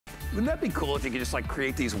Wouldn't that be cool if you could just like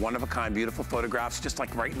create these one-of-a-kind beautiful photographs just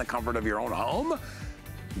like right in the comfort of your own home?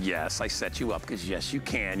 Yes, I set you up because yes, you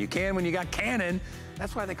can. You can when you got Canon.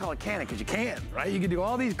 That's why they call it Canon, because you can, right? You can do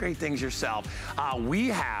all these great things yourself. We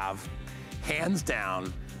have, hands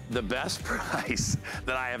down, the best price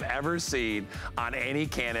that I have ever seen on any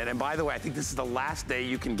Canon. And by the way, I think this is the last day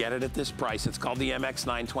you can get it at this price. It's called the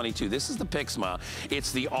MX922. This is the Pixma.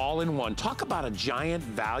 It's the all-in-one. Talk about a giant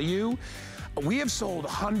value. We have sold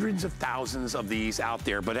hundreds of thousands of these out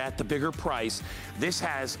there, but at the bigger price, this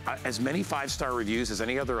has as many 5-star reviews as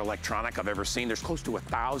any other electronic I've ever seen. There's close to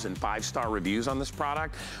 1,000 5-star reviews on this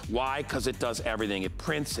product. Why? Because it does everything. It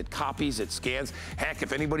prints, it copies, it scans. Heck,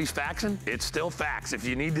 if anybody's faxing, it's still fax. If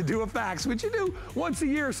you need to do a fax, which you do once a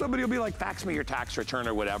year, somebody will be like, fax me your tax return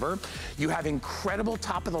or whatever. You have incredible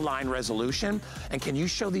top-of-the-line resolution. And can you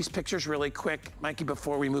show these pictures really quick, Mikey,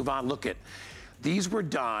 before we move on? Look at, these were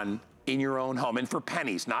done in your own home, and for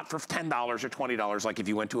pennies, not for $10 or $20 like if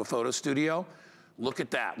you went to a photo studio. Look at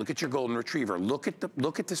that. Look at your golden retriever. Look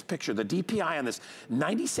at this picture. The DPI on this,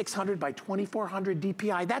 9600 by 2400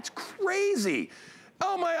 DPI. That's crazy.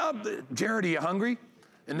 Oh my, Jared, are you hungry?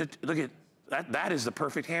 And look at that is the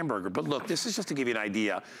perfect hamburger. But look, this is just to give you an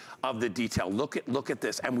idea of the detail. Look at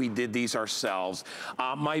this, and we did these ourselves.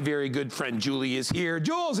 My very good friend Julie is here.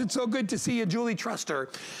 Jules, it's so good to see you. Julie, trust her.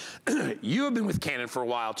 You have been with Canon for a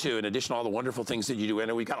while too, in addition to all the wonderful things that you do. I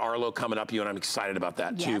know we got Arlo coming up, you and I'm excited about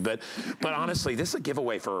that too. But honestly, this is a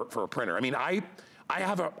giveaway for a printer. I mean, I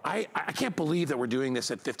can't believe that we're doing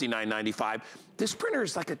this at $59.95. This printer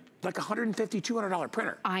is like a $150, $200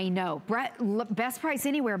 printer. I know, Brett, best price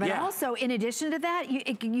anywhere, but also in addition to that,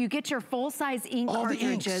 you get your full-size ink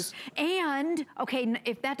cartridges, and okay,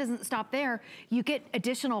 if that doesn't stop there, you get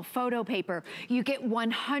additional photo paper. You get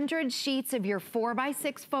 100 sheets of your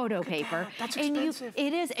 4x6 photo paper. That's expensive.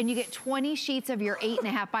 It is, and you get 20 sheets of your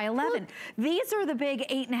 8.5 by 11. These are the big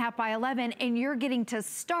 8.5 by 11, and you're getting to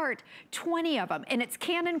start 20 of them, and it's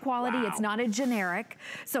Canon quality. It's not a generic,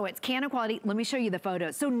 so it's Canon quality. Let me show you the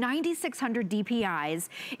photos. So 9600 DPIs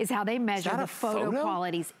is how they measure the photo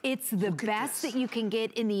qualities. It's the best that you can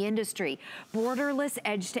get in the industry. Borderless,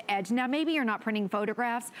 edge to edge. Now, maybe you're not printing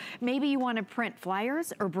photographs. Maybe you want to print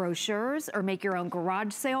flyers or brochures or make your own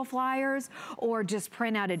garage sale flyers or just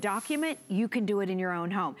print out a document. You can do it in your own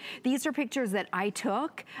home. These are pictures that I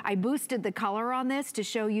took. I boosted the color on this to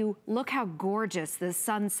show you, look how gorgeous the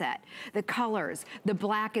sunset, the colors, the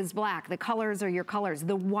black is black, the colors are your colors.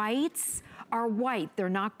 The whites are white, they're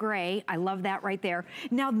not gray. I love that right there.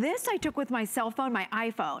 Now this I took with my cell phone, my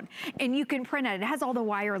iPhone, and you can print it. It has all the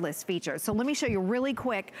wireless features. So let me show you really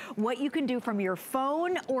quick what you can do from your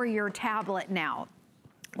phone or your tablet now.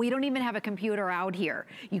 We don't even have a computer out here.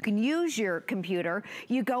 You can use your computer.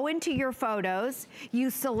 You go into your photos, you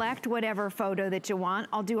select whatever photo that you want.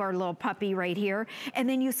 I'll do our little puppy right here. And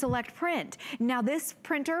then you select print. Now this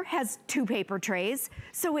printer has 2 paper trays,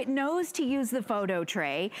 so it knows to use the photo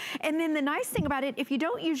tray. And then the nice thing about it, if you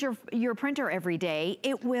don't use your printer every day,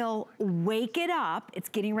 it will wake it up. It's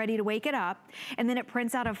getting ready to wake it up. And then it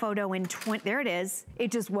prints out a photo in 20, there it is. It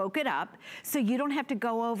just woke it up. So you don't have to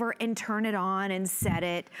go over and turn it on and set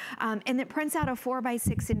it. And it prints out a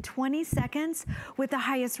 4x6 in 20 seconds with the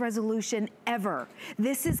highest resolution ever.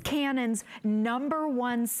 This is Canon's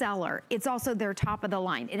 #1 seller. It's also their top of the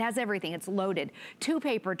line. It has everything. It's loaded. 2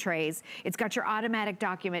 paper trays. It's got your automatic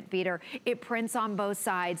document feeder. It prints on both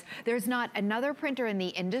sides. There's not another printer in the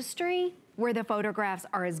industry where the photographs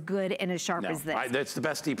are as good and as sharp as this. That's the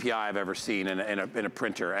best DPI I've ever seen in a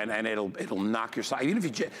printer, and it'll knock your side. Even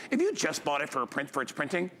if you just bought it for its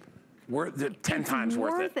printing, worth it, 10 times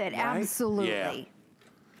worth it. Right? Absolutely. Yeah.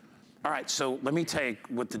 All right, so let me take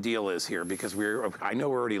what the deal is here, because I know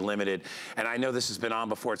we're already limited, and I know this has been on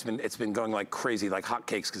before. It's been going like crazy, like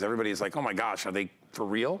hotcakes, because everybody is like, oh my gosh, are they for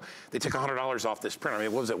real? They took $100 off this printer. I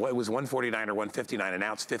mean, what was it? It was $149 or $159, and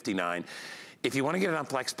now it's $59. If you want to get it on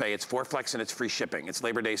FlexPay, it's 4 Flex and it's free shipping. It's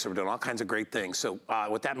Labor Day, so we're doing all kinds of great things. So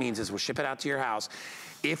what that means is we'll ship it out to your house.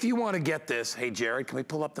 If you want to get this, hey Jared, can we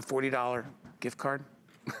pull up the $40 gift card?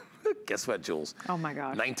 Guess what, Jules? Oh my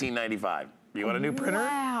gosh. $19.95. You want a new printer?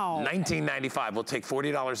 Wow. $19.95. We'll take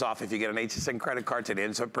 $40 off if you get an HSN credit card today.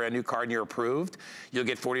 It's a brand new card and you're approved. You'll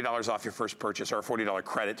get $40 off your first purchase, or a $40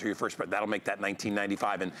 credit to your first purchase. That'll make that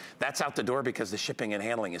 $19.95. And that's out the door because the shipping and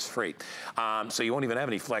handling is free. So you won't even have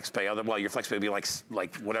any FlexPay. Well, your FlexPay will be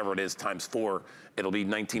like whatever it is times 4 it'll be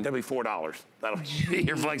 $4. That'll be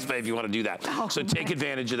your flex pay if you want to do that. Oh, so take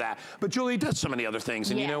advantage of that. But Julie does so many other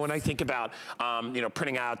things. And you know, when I think about, you know,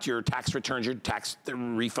 printing out your tax returns, your tax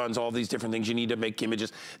refunds, all these different things you need to make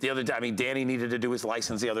images. The other day, I mean, Danny needed to do his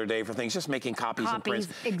license the other day for things, just making copies and prints.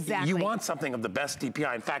 Exactly. You want something of the best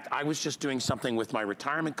DPI. In fact, I was just doing something with my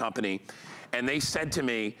retirement company, and they said to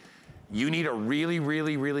me, you need a really,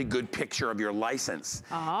 really, really good picture of your license.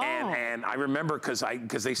 Oh. And I remember, because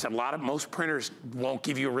they said most printers won't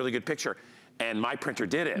give you a really good picture. And my printer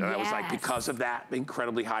did it. And I was like, because of that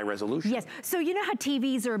incredibly high resolution. Yes, so you know how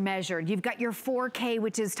TVs are measured. You've got your 4K,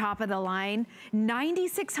 which is top of the line.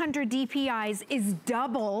 9,600 DPIs is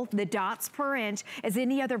double the dots per inch as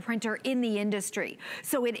any other printer in the industry.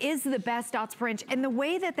 So it is the best dots per inch. And the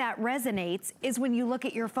way that that resonates is when you look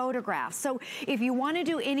at your photographs. So if you want to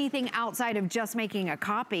do anything outside of just making a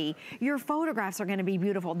copy, your photographs are going to be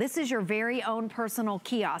beautiful. This is your very own personal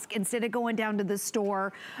kiosk. Instead of going down to the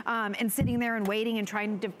store and sitting there and waiting and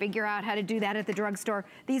trying to figure out how to do that at the drugstore.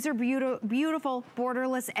 These are beautiful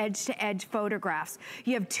borderless edge-to-edge photographs.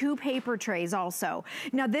 You have 2 paper trays also.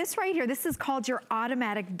 Now this right here, this is called your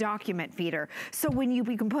automatic document feeder. So when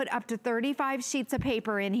we can put up to 35 sheets of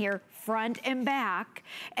paper in here, front and back,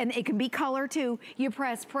 and it can be color too. You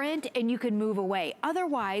press print and you can move away.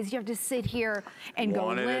 Otherwise, you have to sit here and go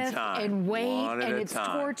lift and wait, and it's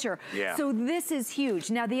torture. Yeah. So this is huge.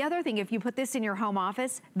 Now the other thing, if you put this in your home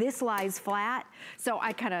office, this lies flat. So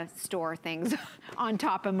I kind of store things on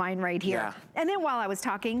top of mine right here. Yeah. And then while I was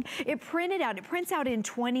talking, it prints out in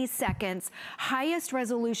 20 seconds, highest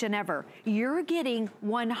resolution ever. You're getting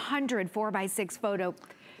 100 4x6 photo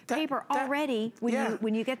paper already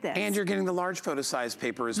when you get this. And you're getting the large photo size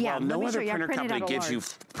paper as well. No other printer company gives you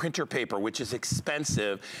printer paper, which is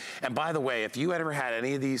expensive. And by the way, if you ever had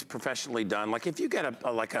any of these professionally done, like if you get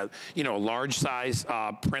a large size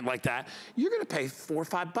print like that, you're gonna pay $4 or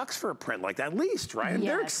 $5 for a print like that at least, right? And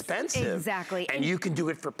they're expensive. Exactly. And you can do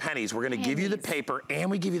it for pennies. We're gonna give you the paper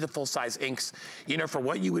and we give you the full size inks. You know, for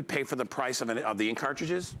what you would pay for the price of the ink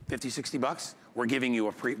cartridges, 50, 60 bucks, we're giving you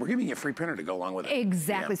a free printer to go along with it.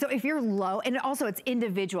 Exactly. So if you're low, and also it's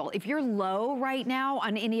individual. If you're low right now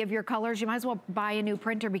on any of your colors, you might as well buy a new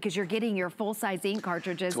printer because you're getting your full size ink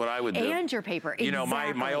cartridges. That's what I would do. And your paper. You know,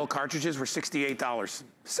 my old cartridges were $68.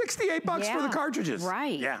 68 bucks for the cartridges.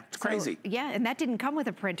 Right. Yeah, it's crazy. Yeah, and that didn't come with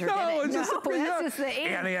a printer, no, did it? It's just that's just the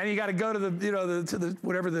ink. And you got to go to the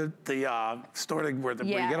whatever the store where you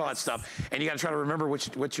get all that stuff, and you got to try to remember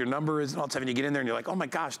what your number is and all that stuff. And you get in there and you're like, oh my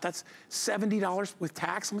gosh, that's $70 with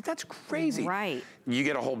tax. I'm like, that's crazy. Right. You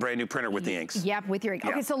get a whole brand new printer with the inks. Yep, with your ink.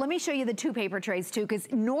 Okay, so let me show you the 2 paper trays too, because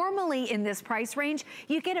normally in this price range,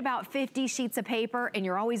 you get about 50 sheets of paper and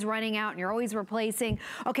you're always running out and you're always replacing.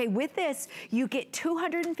 Okay, with this, you get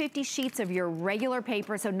 250 sheets of your regular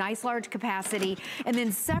paper, so nice large capacity. And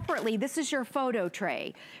then separately, this is your photo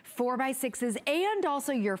tray, 4x6s and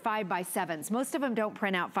also your 5x7s. Most of them don't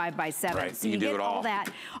print out 5x7s. Right, so you get all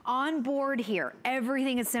that. On board here,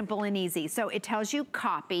 everything is simple and easy. So it tells you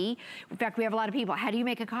copy. In fact, we have a lot of people, how do you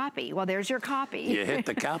make a copy? Well, there's your copy. You hit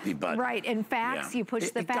the copy button. Right, and fax, you push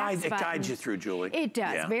the fax button. It guides you through, Julie. It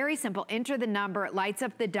does, very simple. Enter the number, it lights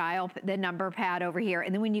up the dial, the number pad over here,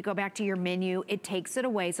 and then when you go back to your menu, it takes it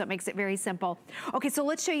away, so it makes it very simple. Okay, so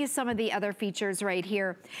let's show you some of the other features right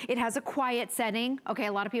here. It has a quiet setting. Okay,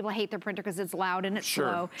 a lot of people hate their printer because it's loud and it's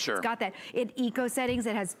slow. Sure. It's got that. Eco settings,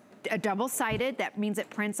 it has a double-sided, that means it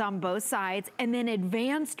prints on both sides, and then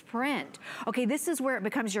advanced print. Okay, this is where it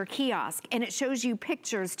becomes your kiosk, and it shows you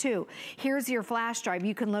pictures too. Here's your flash drive.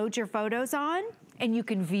 You can load your photos on, and you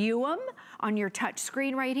can view them on your touch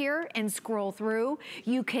screen right here and scroll through.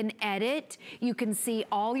 You can edit. You can see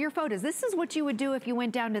all your photos. This is what you would do if you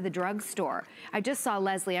went down to the drugstore. I just saw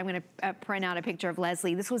Leslie. I'm going to print out a picture of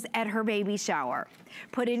Leslie. This was at her baby shower.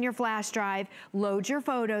 Put in your flash drive, load your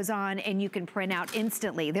photos on, and you can print out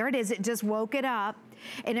instantly. There it is. It just woke it up,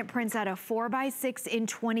 and it prints out a 4x6 in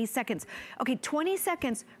 20 seconds. Okay, 20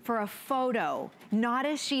 seconds for a photo, not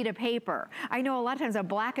a sheet of paper. I know a lot of times a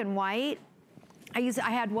black and white, I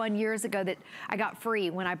had one years ago that I got free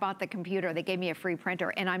when I bought the computer. They gave me a free printer,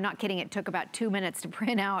 and I'm not kidding, it took about 2 minutes to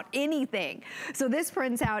print out anything. So this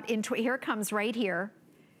prints out in, here it comes right here.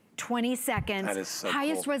 20 seconds, that is so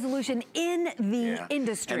highest cool. resolution in the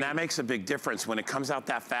industry. And that makes a big difference when it comes out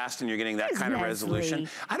that fast and you're getting that kind of resolution.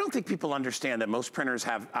 I don't think people understand that most printers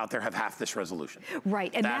out there have half this resolution.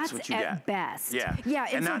 Right, and that's what you at get. best. Yeah,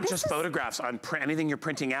 and so not just photographs, on anything you're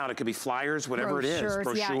printing out. It could be flyers, whatever it is,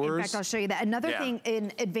 brochures. Yeah, in fact, I'll show you that. Another thing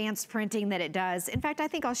in advanced printing that it does, in fact, I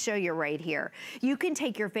think I'll show you right here. You can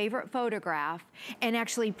take your favorite photograph and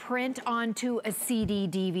actually print onto a CD,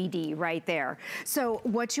 DVD right there. So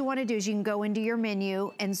what you you wanna do is you can go into your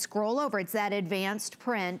menu and scroll over. It's that advanced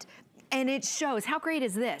print. And it shows, how great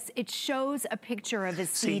is this? It shows a picture of his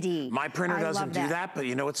CD. My printer doesn't do that, but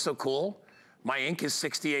you know what's so cool? My ink is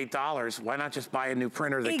 $68. Why not just buy a new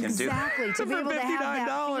printer that can do Exactly, to be able to have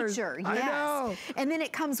that feature, yes. I know. And then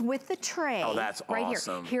it comes with the tray. Oh, that's right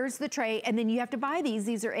awesome. Here. Here's the tray, and then you have to buy these.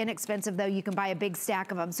 These are inexpensive, though. You can buy a big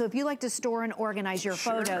stack of them. So if you like to store and organize your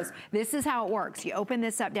photos, this is how it works. You open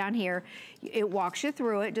this up down here. It walks you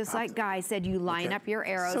through it, just like Guy said. You line up your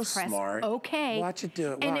arrows, so press smart. OK. Watch it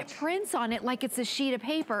do it, and it prints on it like it's a sheet of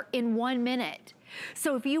paper in 1 minute.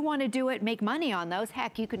 So if you want to do it, make money on those,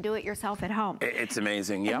 heck, you can do it yourself at home. It's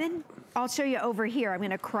amazing, And then I'll show you over here. I'm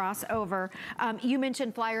going to cross over. You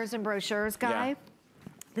mentioned flyers and brochures, Guy. Yeah.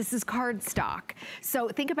 This is cardstock. So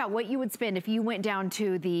think about what you would spend if you went down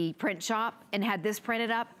to the print shop and had this printed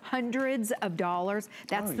up, hundreds of dollars.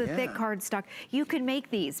 That's the thick cardstock. You can make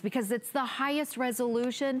these because it's the highest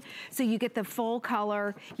resolution, so you get the full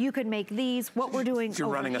color. You can make these. What we're doing If you're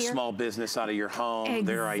running a small business out of your home,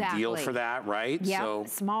 they're ideal for that, right? Yeah, so,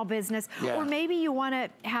 small business. Or maybe you want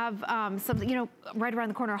to have something, you know, right around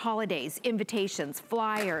the corner, holidays, invitations,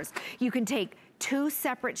 flyers. You can take 2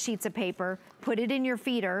 separate sheets of paper, put it in your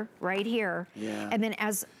feeder right here, and then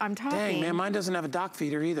as I'm talking... Dang, man, mine doesn't have a doc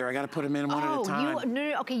feeder either. I got to put them in one at a time.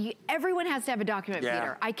 No, okay, everyone has to have a document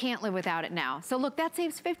feeder. I can't live without it now. So look, that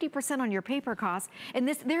saves 50% on your paper costs. And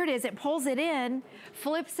this, there it is, it pulls it in,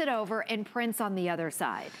 flips it over, and prints on the other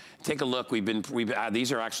side. Take a look.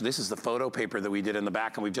 These are actually, this is the photo paper that we did in the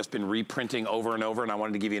back, and we've just been reprinting over and over, and I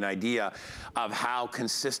wanted to give you an idea of how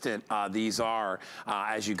consistent these are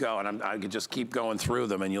as you go. And I could just keep going through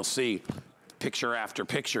them, and you'll see picture after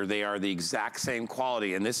picture, they are the exact same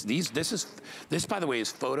quality. And this, by the way,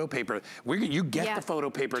 is photo paper. You get the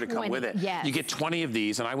photo paper to come with it. You get 20 of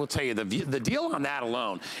these, and I will tell you, the deal on that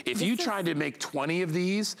alone, if you tried to make 20 of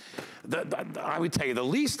these, I would tell you, the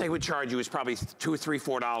least they would charge you is probably $2 or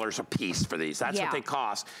 $3, $4 a piece for these. That's what they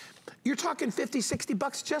cost. You're talking 50, 60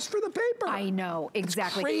 bucks just for the paper. I know,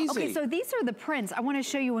 exactly. It's crazy. Okay, so these are the prints. I want to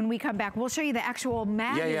show you when we come back. We'll show you the actual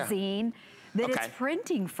magazine that it's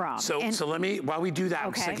printing from. So let me, while we do that,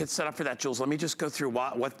 I get set up for that, Jules, let me just go through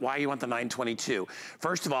why you want the 922.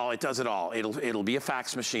 First of all, it does it all. It'll be a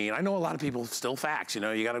fax machine. I know a lot of people still fax, you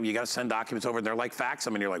know, you gotta send documents over and they're like, fax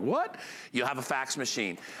them, and you're like, what? You'll have a fax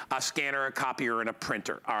machine, a scanner, a copier, and a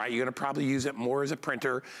printer. All right, you're gonna probably use it more as a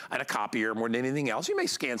printer and a copier more than anything else. You may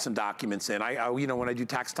scan some documents in. You know, when I do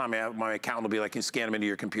tax time, my accountant will be like, you scan them into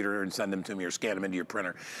your computer and send them to me, or scan them into your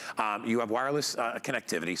printer. You have wireless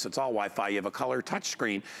connectivity, so it's all Wi-Fi. You have a color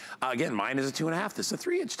touchscreen. Again, mine is a 2.5. This is a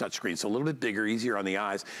 3-inch touchscreen, so a little bit bigger, easier on the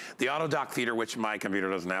eyes. The auto dock feeder, which my computer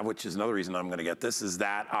doesn't have, which is another reason I'm going to get this, is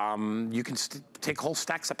that you can take whole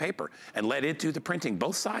stacks of paper and let it do the printing,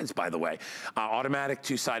 both sides, by the way. Automatic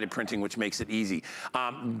 2-sided printing, which makes it easy.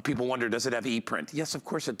 People wonder, does it have e-print? Yes, of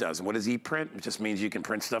course it does. And what is e-print? It just means you can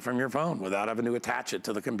print stuff from your phone without having to attach it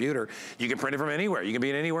to the computer. You can print it from anywhere. You can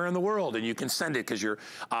be anywhere in the world, and you can send it because your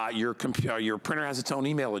printer has its own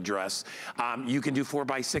email address. You can do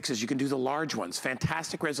 4x6s. You can do the large ones.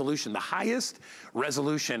 Fantastic resolution. The highest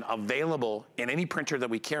resolution available in any printer that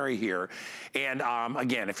we carry here. And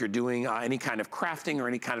again, if you're doing any kind of crafting or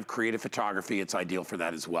any kind of creative photography, it's ideal for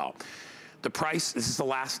that as well. The price, this is the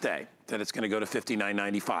last day that it's going to go to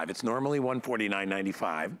 $59.95. It's normally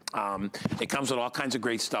 $149.95. It comes with all kinds of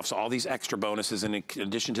great stuff, so all these extra bonuses. And in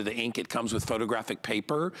addition to the ink, it comes with photographic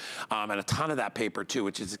paper and a ton of that paper too,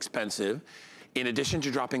 which is expensive. In addition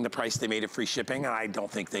to dropping the price, they made it free shipping. I don't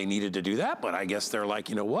think they needed to do that, but I guess they're like,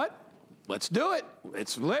 you know what? Let's do it.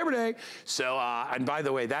 It's Labor Day. So, and by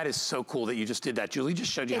the way, that is so cool that you just did that. Julie just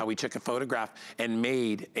showed you how we took a photograph and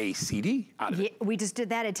made a CD out of it. We just did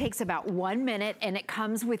that. It takes about 1 minute, and it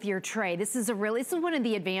comes with your tray. This is one of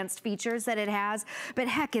the advanced features that it has. But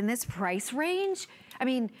heck, in this price range, I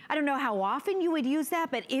mean, I don't know how often you would use that,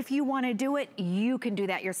 but if you want to do it, you can do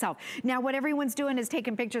that yourself. Now, what everyone's doing is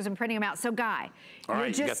taking pictures and printing them out. So, Guy, you're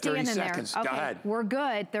just standing there. 30 seconds. Go ahead. We're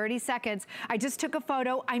good. 30 seconds. I just took a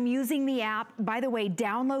photo. I'm using the app. By the way,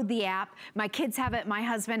 download the app. My kids have it. My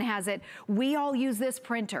husband has it. We all use this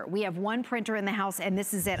printer. We have one printer in the house, and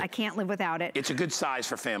this is it. I can't live without it. It's a good size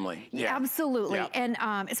for family. Yeah. Absolutely. Yeah. And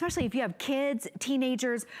especially if you have kids,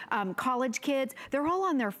 teenagers, college kids, they're all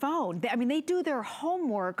on their phone. I mean, they do their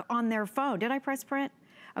homework on their phone. Did I press print?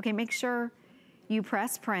 Okay, make sure you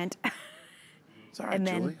press print. It's all right,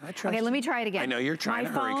 Julie. I trust you. Let me try it again. I know you're trying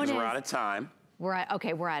to hurry because we're out of time. We're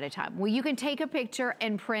out of time. Well, you can take a picture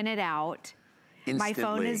and print it out. My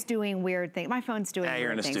phone is doing weird things. My phone's doing weird things.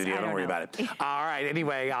 You're in the studio, don't worry about it. All right,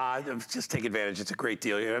 anyway, just take advantage. It's a great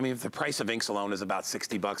deal. I mean, the price of inks alone is about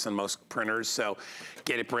 60 bucks on most printers, so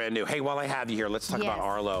get it brand new. Hey, while I have you here, let's talk about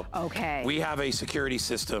Arlo. Okay. We have a security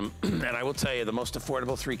system, and I will tell you, the most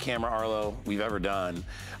affordable 3-camera Arlo we've ever done.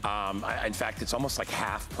 In fact, it's almost like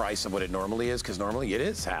half price of what it normally is, because normally it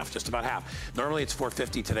is half, just about half. Normally it's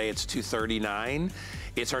 $450, today it's $239.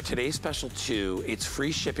 It's our today's special 2. It's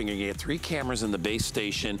free shipping. You get 3 cameras in the base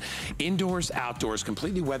station, indoors, outdoors,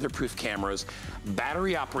 completely weatherproof cameras,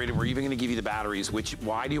 battery operated. We're even going to give you the batteries,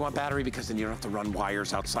 why do you want battery? Because then you don't have to run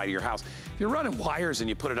wires outside of your house. If you're running wires and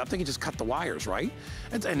you put it up, then you just cut the wires, right?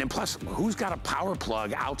 And then plus, who's got a power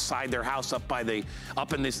plug outside their house up in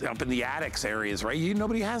the attics areas, right?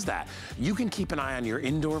 Nobody has that. You can keep an eye on your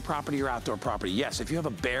indoor property or outdoor property. Yes, if you have a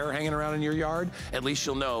bear hanging around in your yard, at least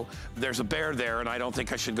you'll know there's a bear there, and I don't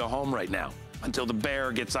think I should go home right now until the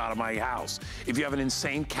bear gets out of my house. If you have an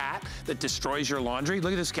insane cat that destroys your laundry,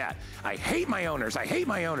 look at this cat. I hate my owners, I hate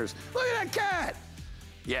my owners. Look at that cat.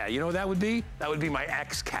 Yeah, you know what that would be? That would be my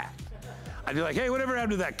ex-cat. I'd be like, hey, whatever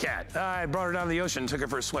happened to that cat? I brought her down to the ocean and took her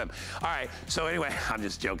for a swim. All right, so anyway, I'm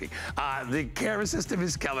just joking. The camera system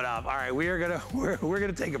is coming up. All right, we're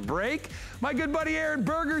gonna take a break. My good buddy Aaron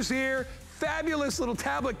Berger's here. Fabulous little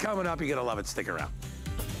tablet coming up. You're gonna love it, stick around.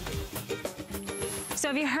 So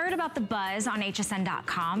have you heard about the buzz on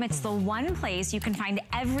hsn.com? It's the one place you can find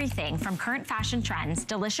everything from current fashion trends,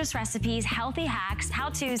 delicious recipes, healthy hacks,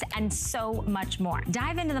 how-tos, and so much more.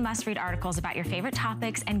 Dive into the must-read articles about your favorite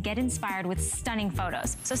topics and get inspired with stunning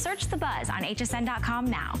photos. So search the buzz on hsn.com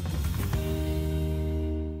now.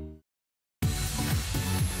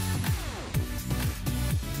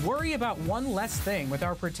 Worry about one less thing with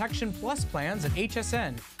our Protection Plus plans at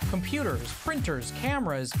HSN. Computers, printers,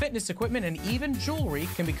 cameras, fitness equipment, and even jewelry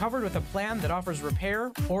can be covered with a plan that offers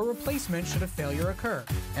repair or replacement should a failure occur.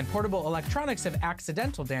 And portable electronics have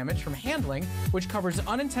accidental damage from handling, which covers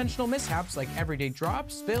unintentional mishaps like everyday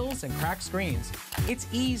drops, spills, and cracked screens. It's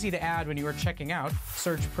easy to add when you are checking out.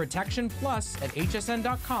 Search Protection Plus at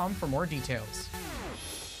hsn.com for more details.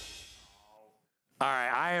 All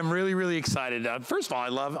right, I am really, really excited. First of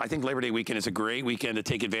all, I think Labor Day weekend is a great weekend to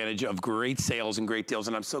take advantage of great sales and great deals,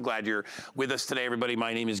 and I'm so glad you're with us today, everybody.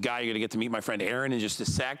 My name is Guy. You're gonna get to meet my friend Aaron in just a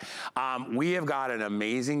sec. We have got an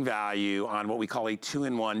amazing value on what we call a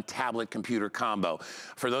 2-in-1 tablet computer combo.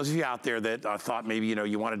 For those of you out there that thought maybe,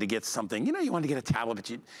 you wanted to get something, you wanted to get a tablet, but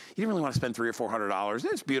you didn't really want to spend $300 or $400.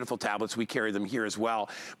 It's beautiful tablets. We carry them here as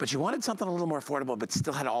well. But you wanted something a little more affordable, but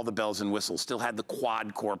still had all the bells and whistles, still had the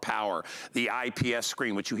quad-core power, the IPS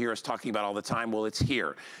screen, which you hear us talking about all the time. Well, it's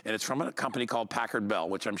here, and it's from a company called Packard Bell,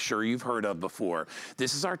 which I'm sure you've heard of before.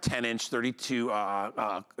 This is our 10-inch, 32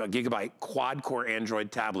 gigabyte quad-core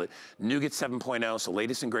Android tablet, Nougat 7.0, so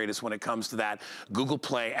latest and greatest when it comes to that. Google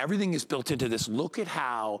Play, everything is built into this. Look at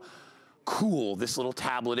how cool this little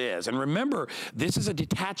tablet is. And remember, this is a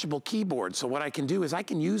detachable keyboard. So what I can do is I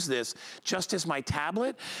can use this just as my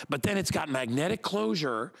tablet, but then it's got magnetic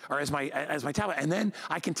closure, or as my tablet, and then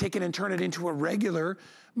I can take it and turn it into a regular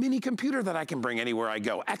mini computer that I can bring anywhere I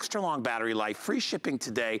go. Extra long battery life, free shipping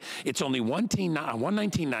today. It's only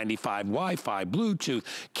 $119.95, Wi-Fi, Bluetooth,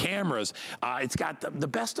 cameras. It's got the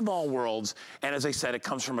best of all worlds. And as I said, it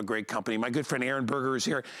comes from a great company. My good friend Aaron Berger is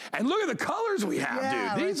here. And look at the colors we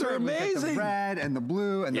have, dude. These are amazing. Like the red and the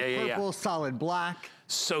blue and the purple, solid black.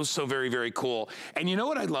 So very, very cool. And you know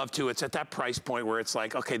what I'd love to? It's at that price point where it's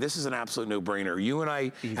like, okay, this is an absolute no-brainer. You and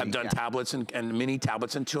I have done tablets and mini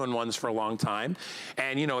tablets and 2-in-1s for a long time.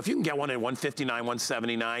 And if you can get one at $159,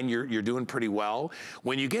 $179, you're doing pretty well.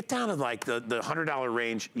 When you get down to like the $100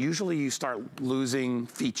 range, usually you start losing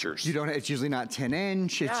features. It's usually not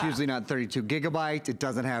 10-inch. It's usually not 32 gigabyte. It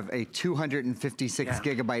doesn't have a 256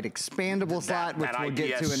 gigabyte expandable slot, which we'll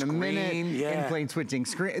get to in a minute. In-plane switching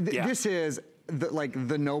screen. This is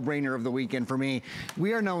the no-brainer of the weekend for me.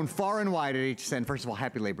 We are known far and wide at HSN. First of all,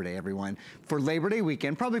 happy Labor Day, everyone. For Labor Day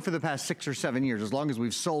weekend, probably for the past 6 or 7 years, as long as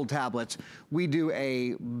we've sold tablets, we do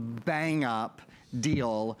a bang-up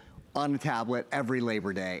deal on a tablet every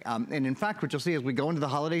Labor Day. And in fact, what you'll see as we go into the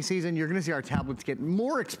holiday season, you're gonna see our tablets get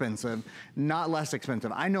more expensive, not less expensive.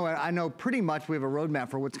 I know pretty much we have a roadmap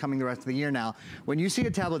for what's coming the rest of the year now. When you see a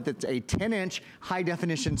tablet that's a 10-inch high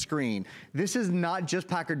definition screen, this is not just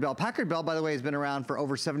Packard Bell. Packard Bell, by the way, has been around for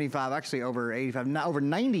over 75, actually over 85, now over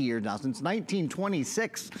 90 years now, since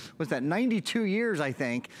 1926. What's that, 92 years, I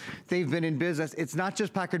think, they've been in business. It's not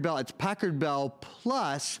just Packard Bell, it's Packard Bell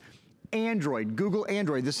plus Android, Google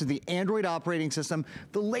Android. This is the Android operating system,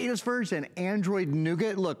 the latest version, Android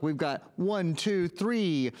Nougat. Look, we've got 1, 2,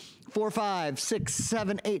 3, 4, 5, 6,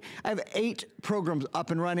 7, 8. I have 8 programs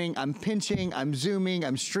up and running. I'm pinching, I'm zooming,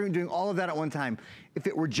 I'm streaming, doing all of that at one time. If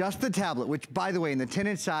it were just the tablet, which by the way, in the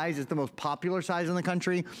 10-inch size is the most popular size in the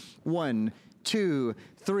country, 1, 2,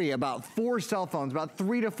 3, about 4 cell phones, about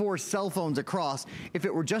 3 to 4 cell phones across. If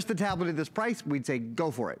it were just the tablet at this price, we'd say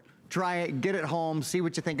go for it. Try it, get it home, see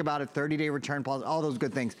what you think about it, 30-day return policy, all those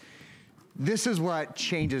good things. This is what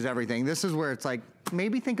changes everything. This is where it's like,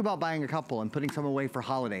 maybe think about buying a couple and putting some away for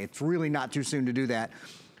holiday. It's really not too soon to do that.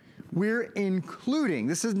 We're including,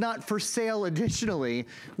 this is not for sale additionally,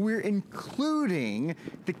 we're including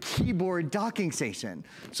the keyboard docking station.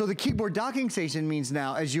 So the keyboard docking station means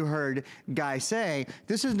now, as you heard Guy say,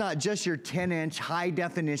 this is not just your 10-inch high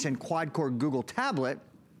definition quad-core Google tablet.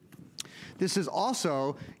 This is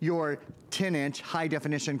also your 10-inch high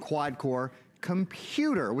definition quad-core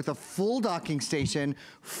computer with a full docking station,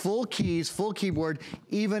 full keys, full keyboard,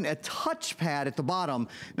 even a touchpad at the bottom.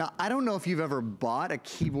 Now, I don't know if you've ever bought a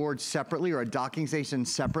keyboard separately or a docking station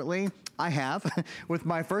separately. I have. With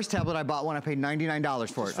my first tablet, I bought one. I paid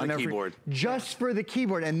 $99 for it. Just for the keyboard. Just for the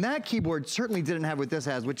keyboard. And that keyboard certainly didn't have what this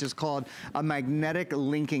has, which is called a magnetic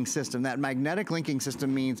linking system. That magnetic linking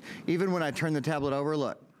system means even when I turn the tablet over,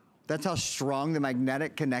 look, that's how strong the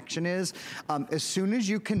magnetic connection is. As soon as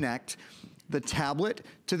you connect the tablet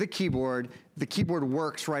to the keyboard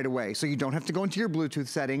works right away. So you don't have to go into your Bluetooth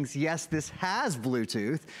settings. Yes, this has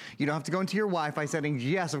Bluetooth. You don't have to go into your Wi-Fi settings.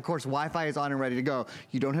 Yes, of course, Wi-Fi is on and ready to go.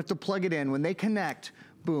 You don't have to plug it in. When they connect,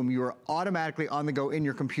 boom, you are automatically on the go in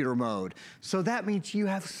your computer mode. So that means you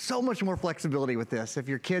have so much more flexibility with this. If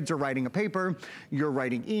your kids are writing a paper, you're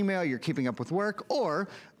writing email, you're keeping up with work, or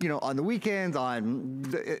you know, on the weekends, on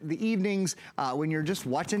the evenings, when you're just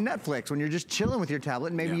watching Netflix, when you're just chilling with your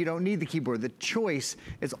tablet, maybe you don't need the keyboard. The choice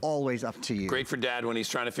is always up to you. Great for dad when he's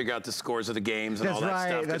trying to figure out the scores of the games and all that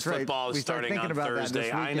stuff. Because football is starting on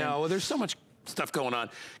Thursday. I know, there's so much stuff going on.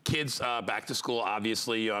 Kids back to school,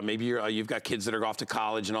 obviously. Maybe you've got kids that are off to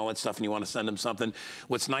college and all that stuff and you want to send them something.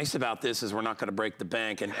 What's nice about this is we're not going to break the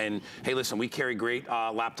bank. And hey, listen, we carry great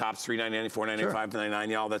laptops, $399, $499,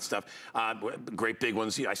 $599, all that stuff. Great big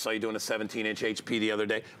ones. I saw you doing a 17-inch HP the other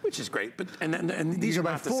day, which is great. But and these are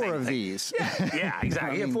about 4 of these. Yeah,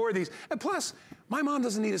 exactly. You have 4 of these. And plus, my mom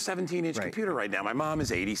doesn't need a 17-inch computer right now. My mom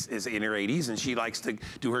is in her 80s, and she likes to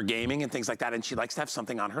do her gaming and things like that, and she likes to have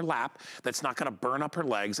something on her lap that's not gonna burn up her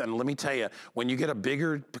legs. And let me tell you, when you get a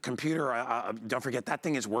bigger computer, don't forget that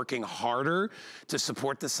thing is working harder to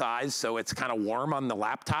support the size, so it's kind of warm on the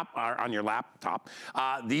laptop, on your laptop.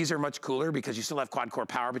 These are much cooler because you still have quad-core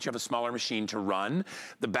power, but you have a smaller machine to run.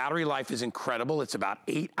 The battery life is incredible. It's about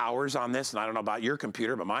 8 hours on this, and I don't know about your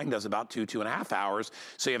computer, but mine does about 2.5 hours.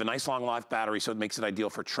 So you have a nice long life battery, so it makes it ideal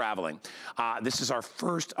for traveling. This is our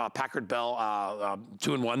first Packard Bell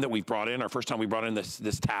 2-in-1 that we've brought in, our first time we brought in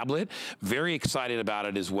this tablet. Very excited about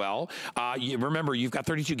it as well. Remember, you've got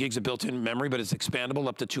 32 gigs of built-in memory, but it's expandable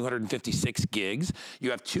up to 256 gigs. You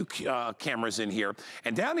have 2 cameras in here.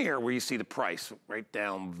 And down here where you see the price, right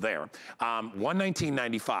down there,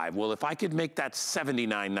 $119.95. Well, if I could make that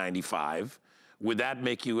 $79.95, would that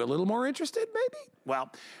make you a little more interested, maybe?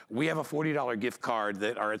 Well, we have a $40 gift card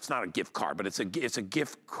or it's not a gift card, but it's a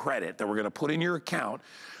gift credit that we're gonna put in your account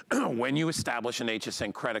when you establish an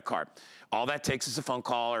HSN credit card. All that takes is a phone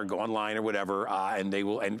call or go online or whatever, and they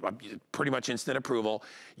will, and pretty much instant approval,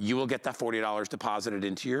 you will get that $40 deposited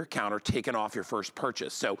into your account or taken off your first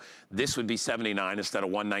purchase. So this would be $79 instead of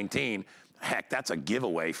 $119. Heck, that's a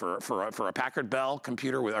giveaway for a Packard Bell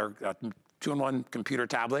computer with our 2-in-1 computer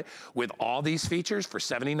tablet with all these features for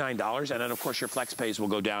 $79, and then of course your flex pays will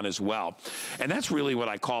go down as well. And that's really what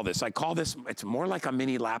I call this. I call this, it's more like a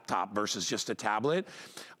mini laptop versus just a tablet.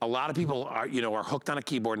 A lot of people are hooked on a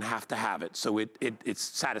keyboard and have to have it, so it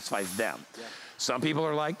satisfies them. Yeah. Some people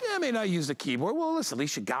are like, I may not use the keyboard. Well, listen, at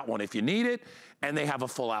least you got one if you need it. And they have a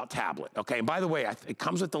full-out tablet, okay? And by the way, it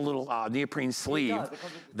comes with the little neoprene sleeve.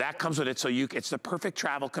 That comes with it, so it's the perfect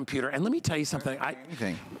travel computer. And let me tell you something.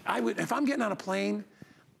 I would, if I'm getting on a plane,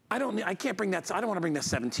 I can't bring that, I don't want to bring that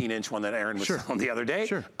 17-inch one that Aaron was on the other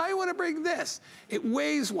day. I want to bring this. It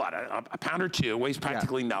weighs what, a pound or 2, it weighs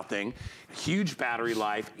practically nothing. Huge battery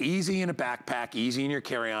life, easy in a backpack, easy in your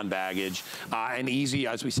carry-on baggage, and easy,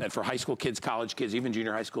 as we said, for high school kids, college kids, even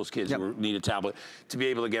junior high school kids who need a tablet to be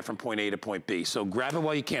able to get from point A to point B. So grab it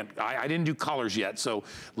while you can. I didn't do colors yet, so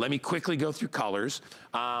let me quickly go through colors.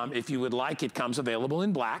 If you would like, it comes available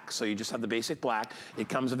in black, so you just have the basic black. It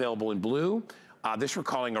comes available in blue, This we're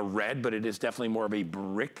calling a red, but it is definitely more of a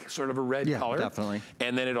brick sort of a red color. Yeah, definitely.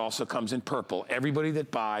 And then it also comes in purple. Everybody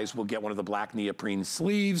that buys will get one of the black neoprene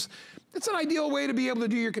sleeves. It's an ideal way to be able to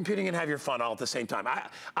do your computing and have your fun all at the same time.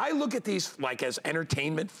 I look at these like as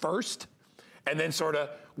entertainment first, and then sort of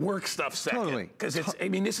work stuff second. Totally. Because it's, I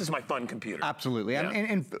mean, this is my fun computer. Absolutely. Yeah.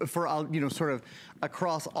 And for, you know, sort of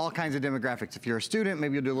across all kinds of demographics. If you're a student,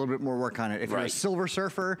 maybe you'll do a little bit more work on it. If you're a silver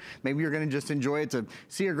surfer, maybe you're going to just enjoy it to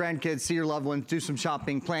see your grandkids, see your loved ones, do some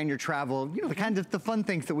shopping, plan your travel, you know, the kinds of the fun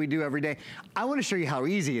things that we do every day. I want to show you how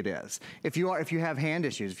easy it is. If you have hand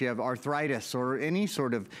issues, if you have arthritis or any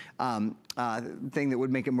sort of thing that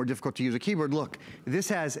would make it more difficult to use a keyboard, look, this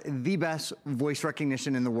has the best voice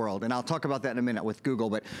recognition in the world. And I'll talk about that in a minute with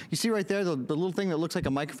Google. But you see right there, the little thing that looks like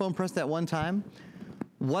a microphone, press that one time.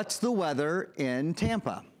 What's the weather in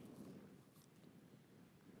Tampa?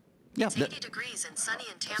 Yeah, it's 80 degrees and sunny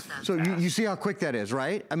in Tampa. So you see how quick that is,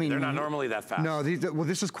 right? I mean, they're not normally that fast. No, well,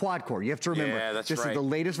 this is quad core. You have to remember. Yeah, that's this right. is the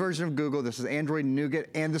latest version of Google. This is Android Nougat,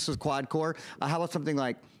 and this is quad core. How about something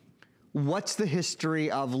like, what's the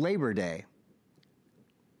history of Labor Day?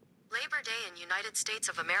 Labor Day in United States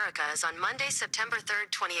of America is on Monday, September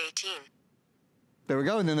 3rd, 2018. There we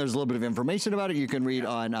go, and then there's a little bit of information about it you can read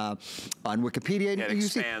on Wikipedia. Yeah, it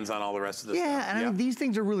expands on all the rest of the stuff. And I mean, these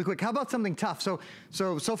things are really quick. How about something tough? So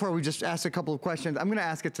far we just asked a couple of questions. I'm gonna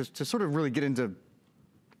ask it to sort of really get into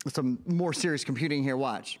some more serious computing here.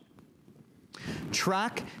 Watch.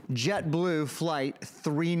 Track JetBlue Flight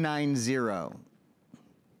 390.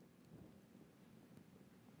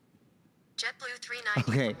 JetBlue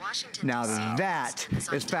 390 Okay, from Washington, now D.C. that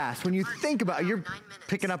is fast. When you think about it, you're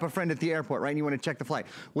picking up a friend at the airport, right? And you want to check the flight.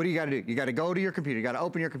 What do you got to do? You got to go to your computer. You got to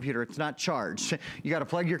open your computer. It's not charged. You got to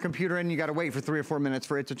plug your computer in. You got to wait for 3 or 4 minutes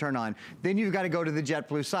for it to turn on. Then you've got to go to the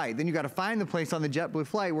JetBlue site. Then you got to find the place on the JetBlue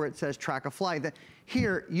flight where it says track a flight.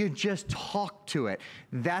 Here, you just talk to it.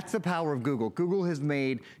 That's the power of Google. Google has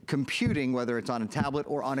made computing, whether it's on a tablet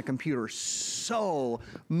or on a computer, so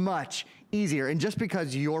much easier. And just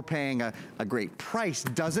because you're paying a great price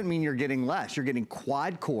doesn't mean you're getting less. You're getting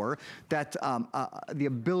quad core. That's the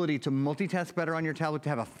ability to multitask better on your tablet, to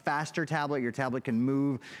have a faster tablet. Your tablet can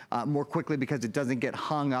move more quickly because it doesn't get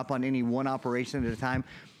hung up on any one operation at a time.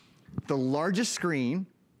 The largest screen,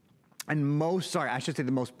 and I should say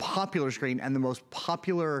the most popular screen and the most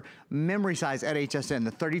popular memory size at HSN.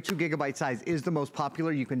 The 32 gigabyte size is the most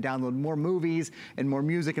popular. You can download more movies and more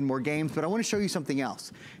music and more games, but I want to show you something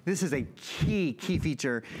else. This is a key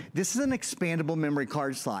feature. This is an expandable memory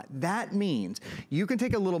card slot. That means you can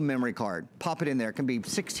take a little memory card, pop it in there. It can be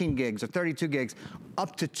 16 gigs or 32 gigs,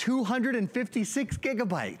 up to 256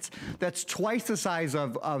 gigabytes. That's twice the size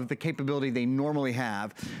of the capability they normally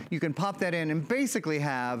have. You can pop that in and basically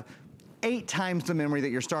have 8 times the memory that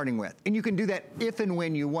you're starting with. And you can do that if and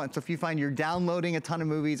when you want. So if you find you're downloading a ton of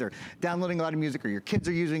movies or downloading a lot of music, or your kids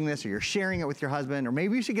are using this, or you're sharing it with your husband, or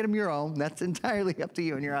maybe you should get them your own. That's entirely up to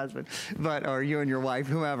you and your husband, or you and your wife,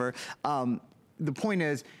 whomever. The point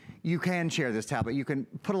is, you can share this tablet. You can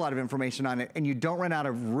put a lot of information on it, and you don't run out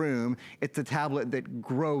of room. It's a tablet that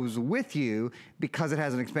grows with you because it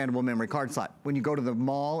has an expandable memory card slot. When you go to the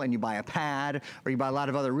mall and you buy a pad, or you buy a lot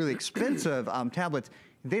of other really expensive tablets,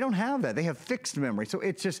 they don't have that. They have fixed memory. So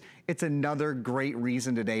it's another great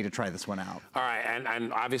reason today to try this one out. All right,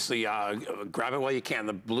 and obviously grab it while you can.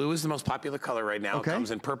 The blue is the most popular color right now. Okay. It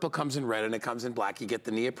comes in purple, comes in red, and it comes in black. You get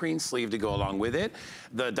the neoprene sleeve to go along with it,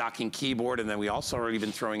 the docking keyboard, and then we also are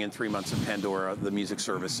even throwing in 3 months of Pandora, the music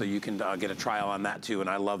service, so you can get a trial on that too, and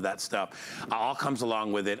I love that stuff. All comes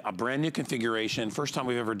along with it. A brand new configuration, first time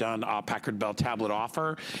we've ever done a Packard Bell tablet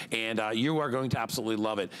offer, and you are going to absolutely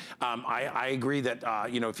love it. I agree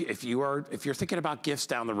that you know, if you're thinking about gifts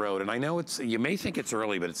down the road, and I know you may think it's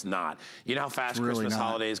early, but it's not. You know how fast really Christmas not.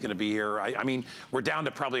 holiday is going to be here. I mean, we're down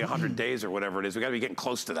to probably 100 days or whatever it is. We got to be getting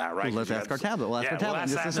close to that, right? Well, let's ask our tablet. We'll ask our tablet in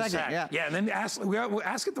just a second. Yeah, and then we'll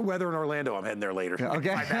ask it the weather in Orlando. I'm heading there later. Yeah, okay.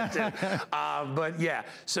 Find that too. But yeah,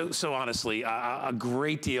 so honestly, a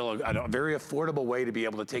great deal, a very affordable way to be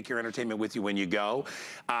able to take your entertainment with you when you go.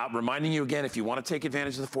 Reminding you again, if you want to take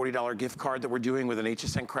advantage of the $40 gift card that we're doing with an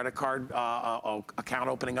HSN credit card account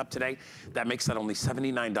opening up today, that makes that only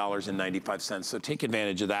 $79.95. So take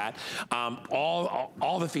advantage of that.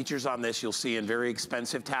 All the features on this you'll see in very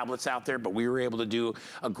expensive tablets out there, but we were able to do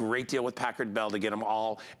a great deal with Packard Bell to get them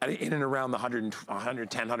all in and around the $110,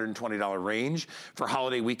 $120 range for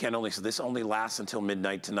holiday weekend only. So this only lasts until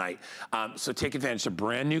midnight tonight. So take advantage. It's a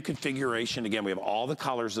brand new configuration. Again, we have all the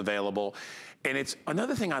colors available. And it's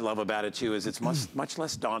another thing I love about it too is it's much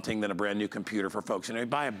less daunting than a brand new computer for folks. You know, you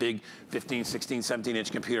buy a big 15, 16,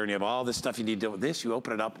 17-inch computer and you have all this stuff you need to do with this. You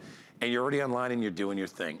open it up and you're already online and you're doing your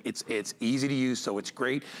thing. It's easy to use, so it's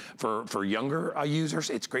great for younger users.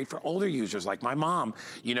 It's great for older users, like my mom,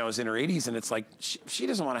 you know, is in her 80s, and it's like, she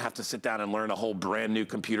doesn't want to have to sit down and learn a whole brand new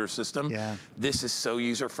computer system. Yeah. This is so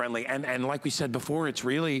user-friendly, and like we said before, it's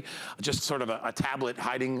really just sort of a tablet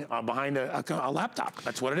hiding behind a laptop.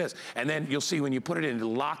 That's what it is. And then you'll see when you put it in, it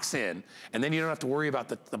locks in, and then you don't have to worry about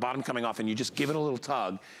the bottom coming off, and you just give it a little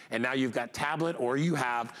tug, and now you've got tablet, or you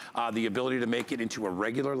have the ability to make it into a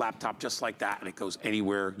regular laptop just like that, and it goes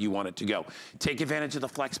anywhere you want it to go. Take advantage of the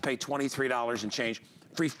FlexPay, $23 and change.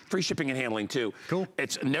 Free shipping and handling too. Cool.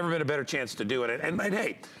 It's never been a better chance to do it. And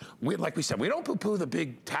hey, like we said, we don't poo-poo the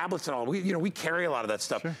big tablets and all. We carry a lot of that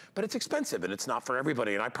stuff, but it's expensive and it's not for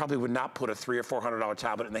everybody. And I probably would not put a $300 or $400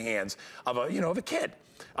 tablet in the hands of a kid,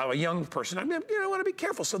 of a young person. I mean, I want to be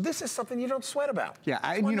careful. So this is something you don't sweat about.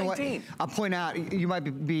 Yeah, you know what? I'll point out, you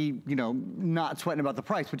might be not sweating about the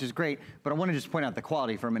price, which is great, but I want to just point out the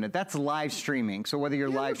quality for a minute. That's live streaming. So whether you're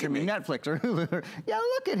live streaming Netflix or Hulu,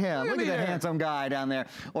 look at him. Look at that handsome guy down there.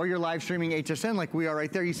 Or you're live streaming HSN like we are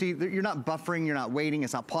right there. You see, you're not buffering, you're not waiting,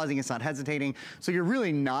 it's not pausing, it's not hesitating. So you're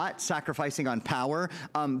really not sacrificing on power.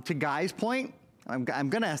 To Guy's point, I'm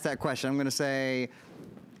gonna ask that question. I'm gonna say,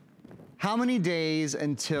 how many days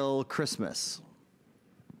until Christmas?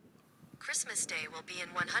 Christmas Day will be in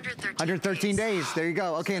 113 113 days. There you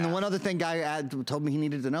go. Okay, and the one other thing Guy told me he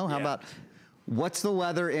needed to know, how about, what's the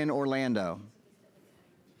weather in Orlando?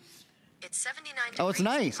 It's 79 degrees. Oh, it's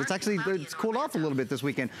nice. It's actually, it's cooled off a little bit this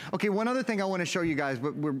weekend. Okay, one other thing I want to show you guys,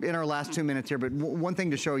 but we're in our last 2 minutes here, but one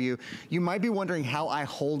thing to show you, you might be wondering how I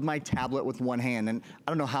hold my tablet with one hand, and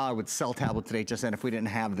I don't know how I would sell tablets at HSN if we didn't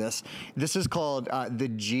have this. This is called the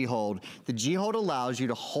G-Hold. The G-Hold allows you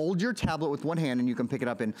to hold your tablet with one hand, and you can pick it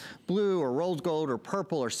up in blue or rose gold or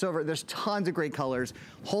purple or silver. There's tons of great colors.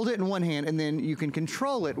 Hold it in one hand, and then you can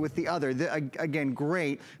control it with the other. Again,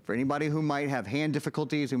 great for anybody who might have hand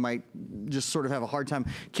difficulties, who might just sort of have a hard time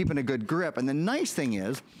keeping a good grip. And the nice thing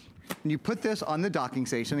is, you put this on the docking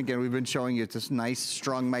station. Again, we've been showing you it's this nice,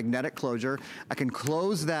 strong magnetic closure. I can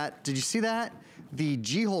close that. Did you see that? The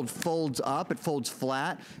G-Hold folds up, it folds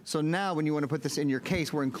flat. So now when you want to put this in your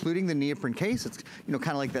case, we're including the neoprene case. It's kind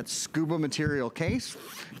of like that scuba material case.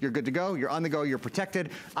 You're good to go, you're on the go, you're protected.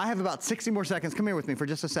 I have about 60 more seconds. Come here with me for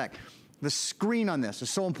just a sec. The screen on this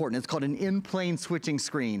is so important. It's called an in-plane switching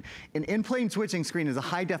screen. An in-plane switching screen is a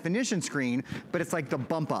high definition screen, but it's like the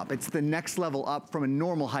bump up. It's the next level up from a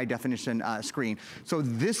normal high definition screen. So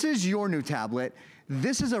this is your new tablet.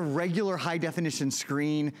 This is a regular high definition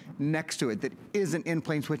screen next to it that isn't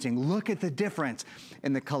in-plane switching. Look at the difference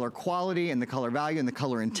in the color quality and the color value and the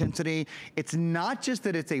color intensity. It's not just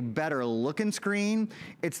that it's a better looking screen,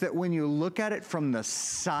 it's that when you look at it from the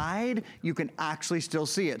side, you can actually still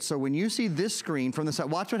see it. So when you see this screen from the side,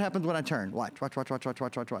 watch what happens when I turn. Watch.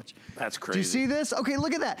 That's crazy. Do you see this? Okay,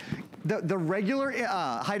 look at that. The regular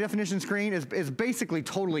high definition screen is basically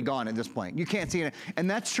totally gone at this point. You can't see it. And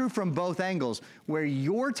that's true from both angles, where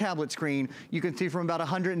your tablet screen, you can see from about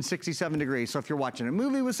 167 degrees. So if you're watching a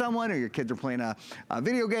movie with someone, or your kids are playing a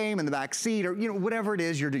video game in the back seat, or whatever it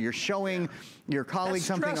is, you're showing your colleague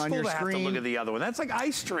something on your screen. That's stressful to have to look at the other one. That's like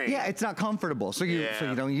eye strain. Yeah, it's not comfortable, so you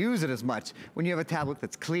don't use it as much. When you have a tablet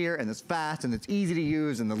that's clear and that's fast and that's easy to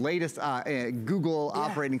use and the latest Google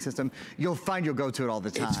operating system, you'll find you'll go to it all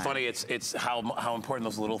the time. It's funny. It's how important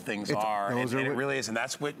those little things are, and it really is. And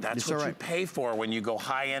that's what you pay for when you go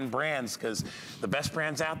high-end brands, because the best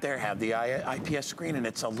brands out there have the IPS screen, and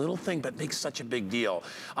it's a little thing but makes such a big deal.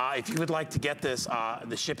 If you would like to get this,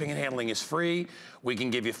 the shipping and handling is free. We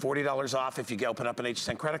can give you $40 off if you open up an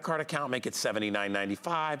HSN credit card account, make it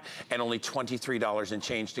 $79.95, and only $23 and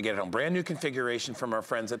change to get it home. Brand new configuration from our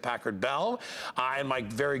friends at Packard Bell, and my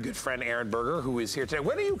very good friend Aaron Berger, who is here today.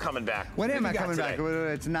 When are you coming back? When am I coming back?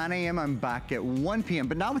 It's 9 a.m. I'm back at 1 p.m.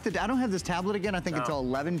 But not with I don't have this tablet again. I think until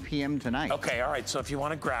 11 p.m. tonight. Okay, all right. So if you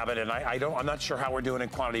want to grab it, and I'm not sure how we're doing in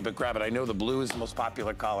quantity, but grab it. I know the blue is the most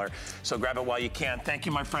popular color, so grab it while you can. Thank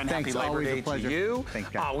you, my friend. Thanks, happy Labor Day to you. Thanks,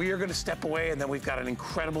 guys. We are going to step away, and then we've got an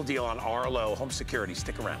incredible deal on Arlo Home Security.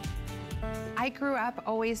 Stick around. I grew up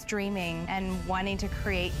always dreaming and wanting to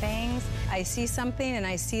create things. I see something and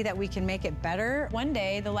I see that we can make it better. One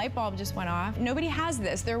day, the light bulb just went off. Nobody has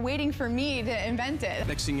this. They're waiting for me to invent it.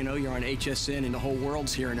 Next thing you know, you're on HSN and the whole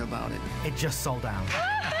world's hearing about it. It just sold out.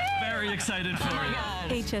 Very excited for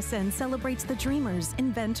you. HSN celebrates the dreamers,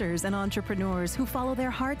 inventors, and entrepreneurs who follow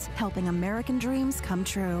their hearts, helping American dreams come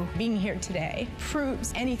true. Being here today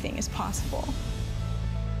proves anything is possible.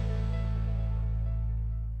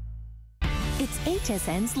 It's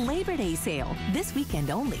HSN's Labor Day sale. This weekend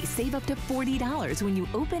only, save up to $40 when you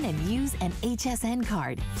open and use an HSN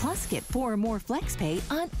card. Plus, get 4 or more FlexPay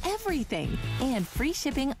on everything. And free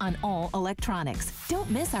shipping on all electronics. Don't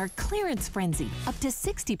miss our clearance frenzy. Up to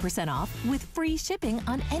 60% off with free shipping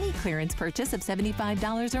on any clearance purchase of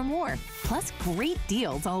 $75 or more. Plus, great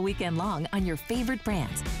deals all weekend long on your favorite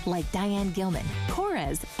brands like Diane Gilman,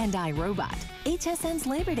 Korres, and iRobot. HSN's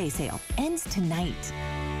Labor Day sale ends tonight.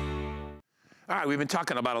 All right, we've been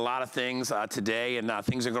talking about a lot of things today, and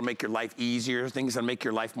things are going to make your life easier, things that make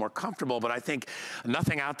your life more comfortable, but I think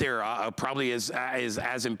nothing out there probably is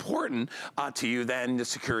as important to you than the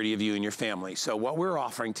security of you and your family. So what we're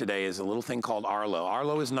offering today is a little thing called Arlo.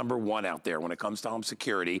 Arlo is #1 out there when it comes to home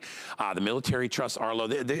security. The military trusts Arlo.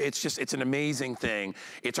 It's an amazing thing.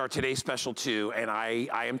 It's our today's special too, and I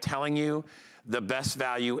am telling you, the best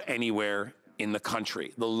value anywhere in the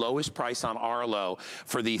country. The lowest price on Arlo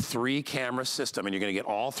for the 3-camera system, and you're gonna get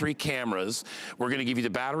all 3 cameras. We're gonna give you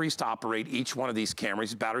the batteries to operate each one of these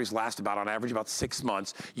cameras. Batteries last on average, about 6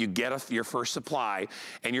 months. You get your first supply,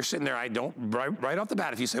 and you're sitting there, right off the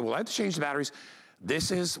bat, if you say, well, I have to change the batteries,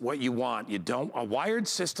 this is what you want. A wired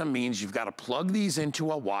system means you've got to plug these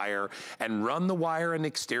into a wire and run the wire in the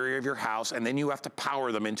exterior of your house, and then you have to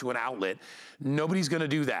power them into an outlet. Nobody's gonna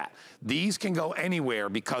do that. These can go anywhere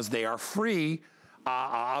because they are free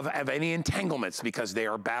of any entanglements, because they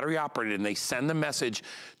are battery operated, and they send the message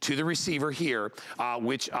to the receiver here,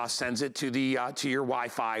 which sends it to your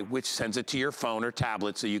Wi-Fi, which sends it to your phone or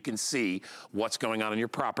tablet so you can see what's going on in your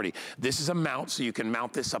property. This is a mount, so you can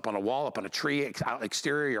mount this up on a wall, up on a tree,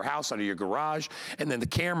 exterior of your house, under your garage, and then the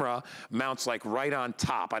camera mounts like right on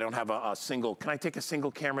top. I don't have a single, can I take a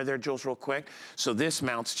single camera there, Jules, real quick? So this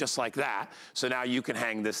mounts just like that. So now you can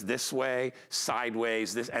hang this way,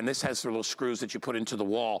 sideways, and this has the little screws that you put into the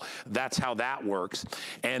wall. That's how that works.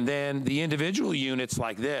 And then the individual units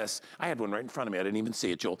like this, I had one right in front of me, I didn't even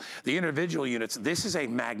see it, Joel. The individual units, this is a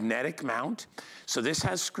magnetic mount. So this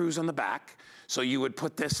has screws on the back. So you would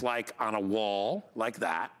put this like on a wall like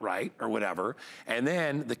that, right? Or whatever. And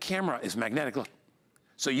then the camera is magnetic, look.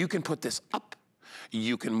 So you can put this up.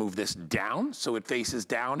 You can move this down so it faces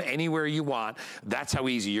down anywhere you want. That's how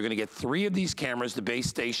easy. You're gonna get 3 of these cameras, the base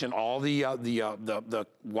station, all the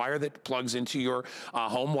wire that plugs into your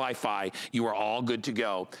home Wi-Fi. You are all good to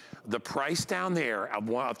go. The price down there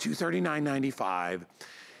of $239.95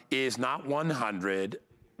 is not $100,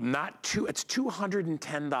 it's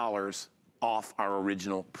 $210 off our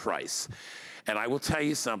original price. And I will tell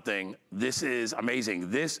you something, this is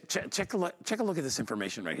amazing. Check a look at this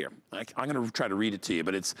information right here. I'm gonna try to read it to you,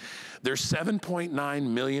 but there's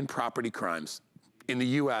 7.9 million property crimes in the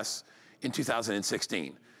US in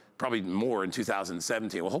 2016. Probably more in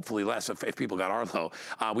 2017, well, hopefully less if people got Arlo.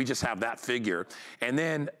 We just have that figure. And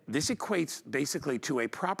then this equates basically to a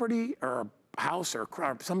property or a house or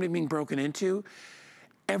somebody being broken into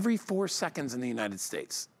every 4 seconds in the United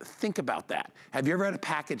States. Think about that. Have you ever had a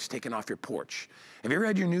package taken off your porch? Have you ever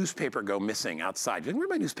had your newspaper go missing outside? Where'd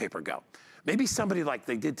my newspaper go? Maybe somebody, like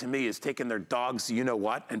they did to me, is taking their dog's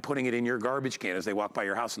you-know-what and putting it in your garbage can as they walk by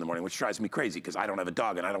your house in the morning, which drives me crazy because I don't have a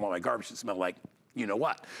dog and I don't want my garbage to smell like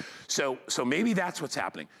you-know-what. So maybe that's what's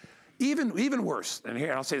happening. Even worse, and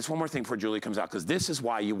here, I'll say this one more thing before Julie comes out, because this is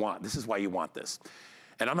why you want this.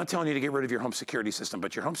 And I'm not telling you to get rid of your home security system,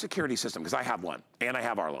 but your home security system, because I have one, and I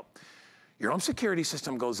have Arlo. Your home security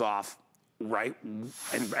system goes off, right,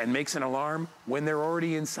 and makes an alarm when they're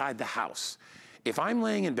already inside the house. If I'm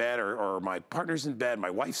laying in bed, or my partner's in bed,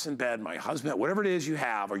 my wife's in bed, my husband, whatever it is you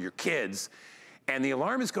have, or your kids, and the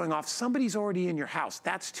alarm is going off, somebody's already in your house.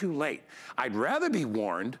 That's too late. I'd rather be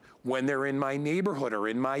warned when they're in my neighborhood or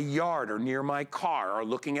in my yard or near my car or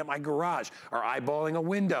looking at my garage or eyeballing a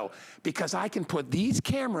window, because I can put these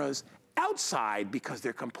cameras outside because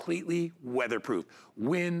they're completely weatherproof.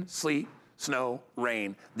 Wind, sleet, snow,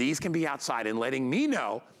 rain. These can be outside and letting me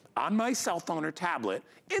know on my cell phone or tablet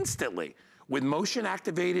instantly with motion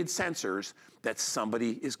activated sensors that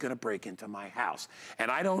somebody is gonna break into my house.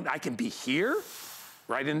 And I can be here,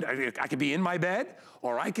 right? I can be in my bed,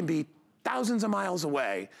 or I can be thousands of miles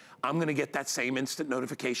away. I'm gonna get that same instant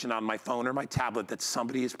notification on my phone or my tablet that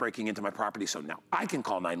somebody is breaking into my property. So now I can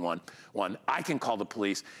call 911, I can call the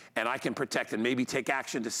police, and I can protect and maybe take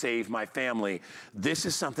action to save my family. This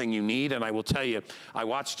is something you need, and I will tell you, I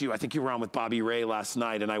watched you, I think you were on with Bobby Ray last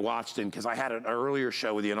night, and I watched it because I had an earlier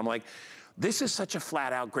show with you, and I'm like, this is such a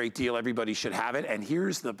flat out great deal, everybody should have it. And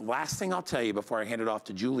here's the last thing I'll tell you before I hand it off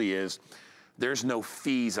to Julie is, there's no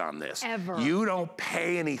fees on this. Ever. You don't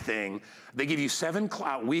pay anything. They give you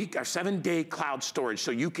 7-day cloud storage,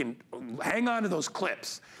 so you can hang on to those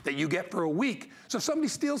clips that you get for a week. So if somebody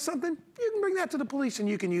steals something, you can bring that to the police and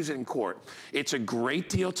you can use it in court. It's a great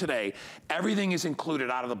deal today. Everything is included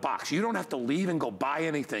out of the box. You don't have to leave and go buy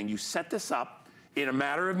anything. You set this up in a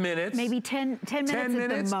matter of minutes. Maybe 10 minutes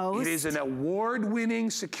at the most. It is an award-winning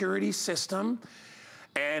security system.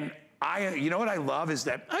 And you know what I love is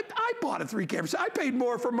that I bought a 3 cameras. I paid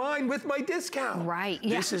more for mine with my discount. Right,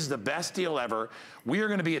 yeah. This is the best deal ever. We are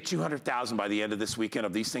gonna be at 200,000 by the end of this weekend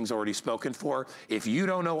of these things already spoken for. If you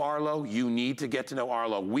don't know Arlo, you need to get to know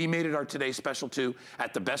Arlo. We made it our Today Special too,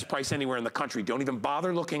 at the best price anywhere in the country. Don't even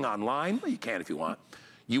bother looking online. Well, you can if you want.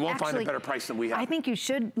 You won't find a better price than we have. I think you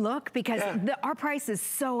should look because our price is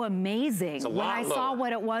so amazing. It's a lot when I saw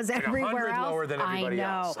what it was like everywhere 100 else, lower than everybody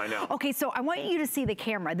else. I know. Okay, so I want you to see the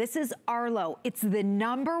camera. This is Arlo. It's the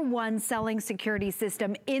 #1 selling security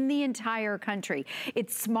system in the entire country.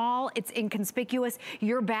 It's small, it's inconspicuous.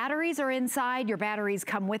 Your batteries are inside, your batteries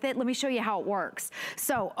come with it. Let me show you how it works.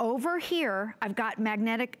 So over here, I've got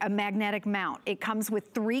a magnetic mount. It comes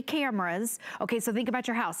with 3 cameras. Okay, so think about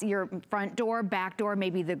your house, your front door, back door,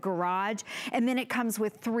 maybe the garage, and then it comes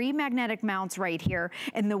with 3 magnetic mounts right here.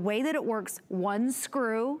 And the way that it works, 1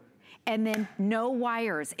 screw, and then no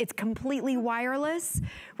wires. It's completely wireless.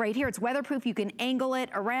 Right here, it's weatherproof. You can angle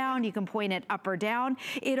it around, you can point it up or down.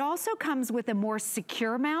 It also comes with a more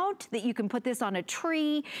secure mount that you can put this on a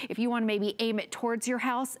tree. If you want to maybe aim it towards your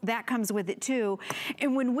house, that comes with it too.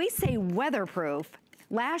 And when we say weatherproof,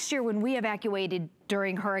 last year when we evacuated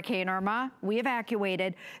during Hurricane Irma, we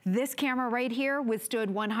evacuated, this camera right here withstood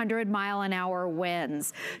 100-mile-an-hour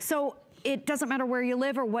winds. So it doesn't matter where you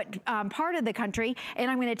live or what part of the country,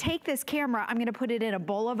 and I'm gonna take this camera, I'm gonna put it in a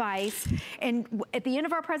bowl of ice, and at the end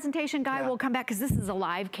of our presentation, Guy, we'll come back, because this is a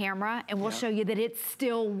live camera, and we'll show you that it's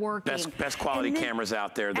still working. Best quality cameras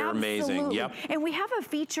out there, they're amazing. Yep. And we have a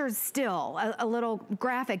feature still, a little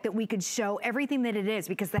graphic that we could show everything that it is,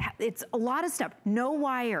 because it's a lot of stuff. No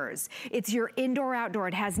wires, it's your indoor, outdoor,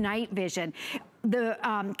 it has night vision. The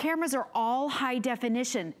cameras are all high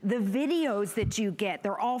definition. The videos that you get,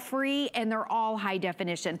 they're all free and they're all high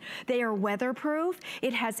definition. They are weatherproof.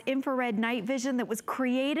 It has infrared night vision that was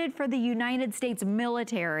created for the United States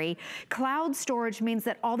military. Cloud storage means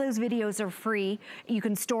that all those videos are free. You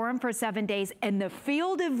can store them for 7 days, and the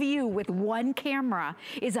field of view with 1 camera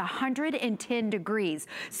is 110 degrees.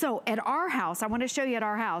 So at our house, I want to show you at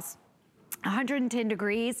our house, 110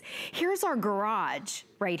 degrees. Here's our garage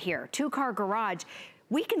right here, 2-car garage.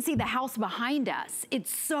 We can see the house behind us.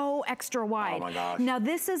 It's so extra wide. Oh my gosh. Now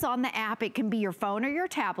this is on the app. It can be your phone or your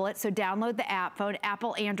tablet, so download the app, phone,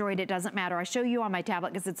 Apple, Android, it doesn't matter. I show you on my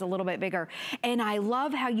tablet because it's a little bit bigger. And I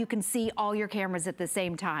love how you can see all your cameras at the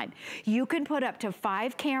same time. You can put up to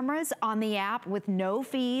 5 cameras on the app with no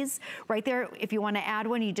fees. Right there, if you want to add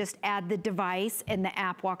one, you just add the device and the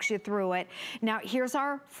app walks you through it. Now here's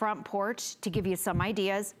our front porch to give you some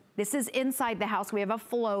ideas. This is inside the house. We have a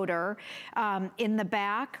floater in the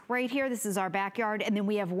back right here. This is our backyard. And then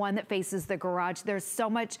we have one that faces the garage. There's so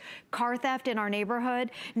much car theft in our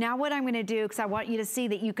neighborhood. Now what I'm gonna do, because I want you to see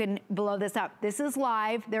that you can blow this up. This is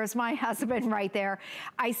live. There's my husband right there.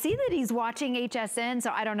 I see that he's watching HSN,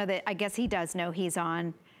 so I don't know that, I guess he does know he's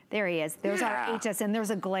on. There he is. There's our HSN. There's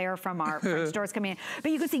a glare from our French doors coming in.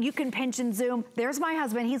 But you can see, you can pinch and zoom. There's my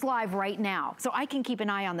husband. He's live right now. So I can keep an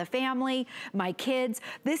eye on the family, my kids.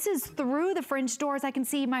 This is through the French doors. I can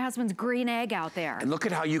see my husband's green egg out there. And look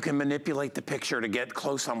at how you can manipulate the picture to get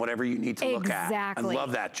close on whatever you need to look at. Exactly. I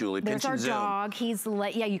love that, Julie. Pinch and zoom. There's our dog. He's,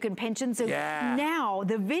 yeah, you can pinch and zoom. Yeah. Now,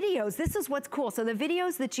 the videos, this is what's cool. So the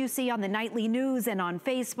videos that you see on the nightly news and on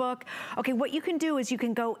Facebook, okay, what you can do is you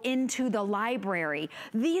can go into the library.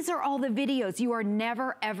 These are all the videos. You are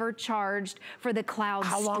never, ever charged for the cloud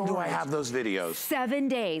storage. How long do I have those videos? 7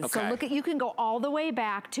 days. Okay. So look at, you can go all the way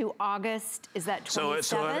back to August, is that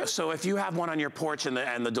 27th? So if you have one on your porch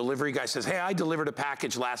and the delivery guy says, hey, I delivered a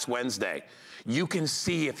package last Wednesday, you can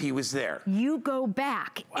see if he was there. You go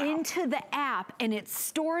back into the app and it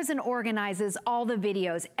stores and organizes all the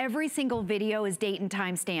videos. Every single video is date and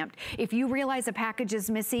time stamped. If you realize a package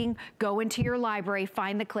is missing, go into your library,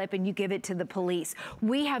 find the clip, and you give it to the police.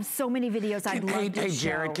 We have so many videos I'd love to show. Hey,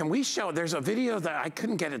 Jared, can we show, there's a video that I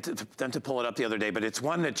couldn't get them to pull it up the other day, but it's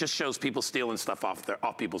one that just shows people stealing stuff off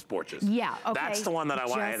people's porches. Yeah, okay. That's the one that I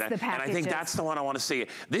want, and I think that's the one I want to see.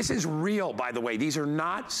 This is real, by the way. These are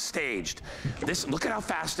not staged. Look at how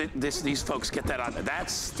fast these folks get that on.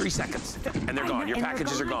 That's 3 seconds, and they're gone. Your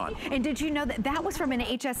packages are gone. And did you know that was from an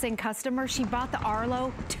HSN customer? She bought the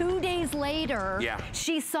Arlo. 2 days later,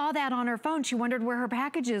 she saw that on her phone. She wondered where her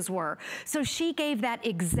packages were. So she gave that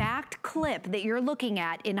exact clip that you're looking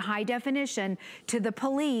at in high definition to the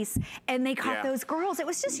police, and they caught those girls. It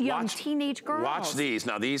was just young teenage girls. Watch these.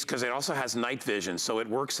 Now these, because it also has night vision, so it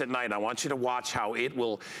works at night. I want you to watch how it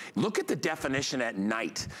will, look at the definition at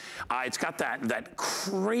night. It's got that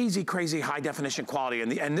crazy, crazy high definition quality,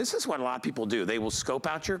 and this is what a lot of people do. They will scope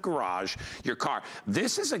out your garage, your car.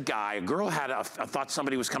 This is a girl had thought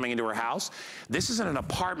somebody was coming into her house. This is in an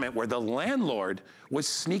apartment where the landlord was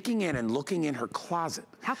sneaking in and looking in her closet.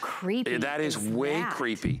 How creepy that is way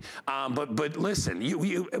creepy. But listen,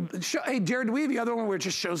 hey, Jared, do we have the other one where it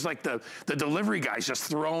just shows like the delivery guys just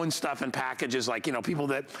throwing stuff in packages, like, you know, people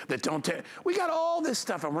that don't take, we got all this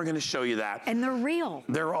stuff and we're gonna show you that. And they're real.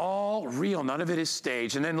 They're all real, none of it is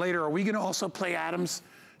staged. And then later, are we gonna also play Adam's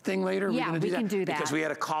thing later? Yeah, we can do that. Because we had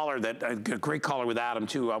a caller, a great caller with Adam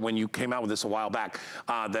too, when you came out with this a while back,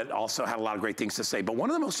 that also had a lot of great things to say. But one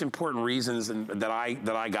of the most important reasons that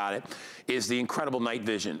I got it is the incredible night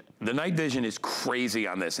vision. The night vision is crazy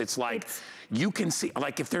on this. It's like, you can see,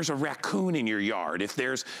 like if there's a raccoon in your yard, if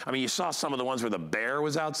there's, I mean, you saw some of the ones where the bear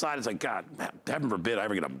was outside. It's like, God, heaven forbid I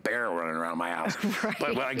ever get a bear running around my house.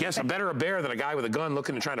 But I guess a bear than a guy with a gun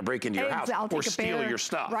looking and trying to break into your house or steal your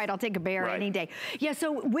stuff. Right, I'll take a bear any day. Yeah,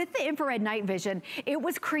 so with the infrared night vision, it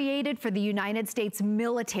was created for the United States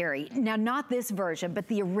military. Now, not this version, but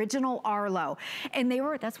the original Arlo. And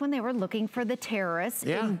that's when they were looking for the terrorists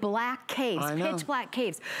in black caves, pitch black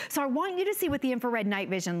caves. So I want you to see what the infrared night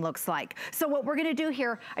vision looks like. So what we're gonna do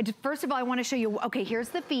here, first of all, I wanna show you, okay, here's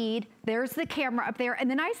the feed, there's the camera up there, and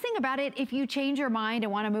the nice thing about it, if you change your mind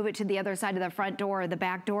and wanna move it to the other side of the front door or the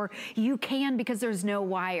back door, you can because there's no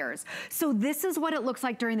wires. So this is what it looks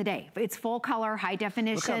like during the day. It's full color, high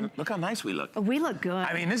definition. Look how nice we look. We look good.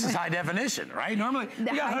 I mean, this is high definition, right? Normally, we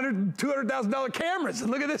got $200,000 cameras, and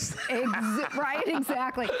look at this. Right,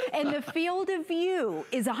 exactly. And the field of view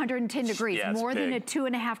is 110 degrees, more than a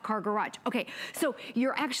 2.5 car garage. Okay, so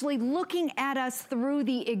you're actually looking at us through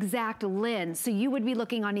the exact lens. So you would be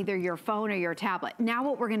looking on either your phone or your tablet. Now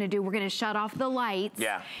what we're gonna do, we're gonna shut off the lights,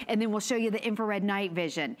 and then we'll show you the infrared night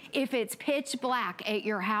vision. If it's pitch black at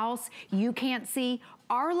your house, you can't see,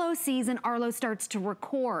 Arlo sees and Arlo starts to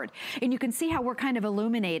record. And you can see how we're kind of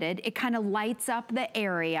illuminated. It kind of lights up the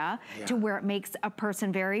area to where it makes a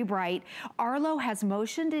person very bright. Arlo has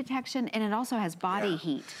motion detection and it also has body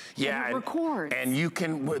heat. Yeah, and it records. And you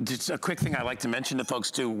can, just a quick thing I like to mention to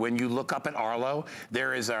folks too, when you look up at Arlo,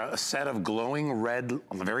 there is a set of glowing red,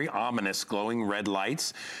 very ominous glowing red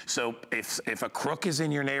lights. So if a crook is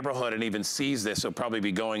in your neighborhood and even sees this, he'll probably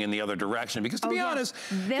be going in the other direction. Because to be honest,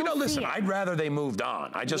 you know, listen, I'd rather they moved on.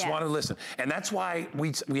 I just want to listen. And that's why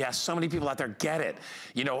we ask so many people out there, get it.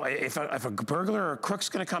 You know, if a burglar or a crook's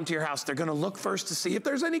going to come to your house, they're going to look first to see if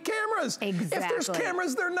there's any cameras. Exactly. If there's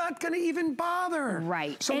cameras, they're not going to even bother.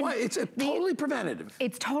 Right. So it's totally preventative.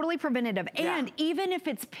 It's totally preventative. And even if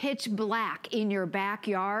it's pitch black in your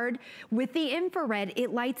backyard, with the infrared, it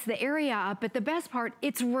lights the area up. But the best part,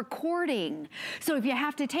 it's recording. So if you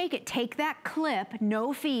have to take that clip,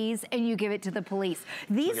 no fees, and you give it to the police.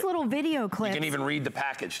 These little video clips. You can even read the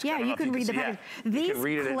package. Yeah, you can read the package. These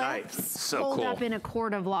read it at night. So hold up in a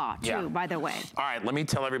court of law too, by the way. All right, let me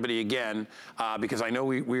tell everybody again, because I know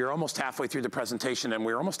we are almost halfway through the presentation and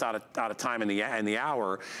we're almost out of time in the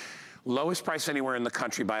hour. Lowest price anywhere in the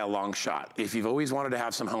country by a long shot. If you've always wanted to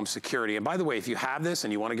have some home security, and by the way, if you have this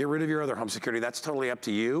and you want to get rid of your other home security, that's totally up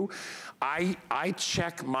to you. I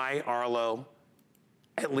check my Arlo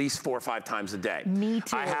at least 4 or 5 times a day. Me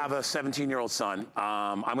too. I have a 17-year-old son.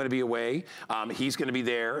 I'm going to be away. He's going to be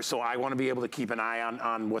there, so I want to be able to keep an eye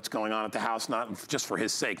on what's going on at the house, not just for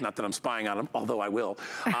his sake, not that I'm spying on him, although I will,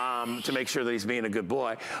 to make sure that he's being a good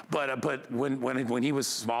boy. But when he was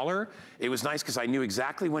smaller, it was nice because I knew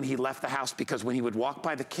exactly when he left the house, because when he would walk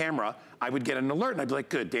by the camera, I would get an alert and I'd be like,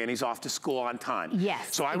 good, Danny's off to school on time.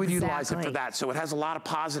 Yes, so I would utilize it for that. So it has a lot of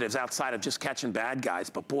positives outside of just catching bad guys.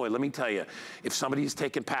 But boy, let me tell you, if somebody is taking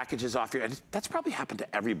taking packages off your, and that's probably happened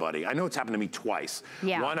to everybody. I know it's happened to me twice.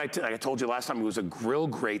 Yeah. One, I told you last time, it was a grill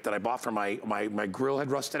grate that I bought for my grill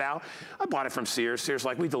had rusted out. I bought it from Sears. Sears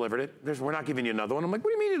like, we delivered it. We're not giving you another one. I'm like, what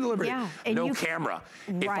do you mean you delivered it? No camera.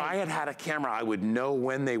 Right. If I had had a camera, I would know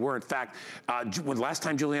when they were. In fact, when last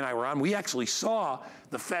time Julie and I were on, we actually saw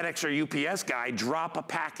the FedEx or UPS guy drop a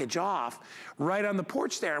package off right on the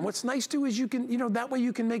porch there. And what's nice too is you can, that way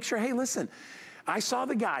you can make sure, hey, listen, I saw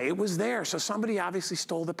the guy, it was there, so somebody obviously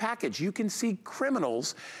stole the package. You can see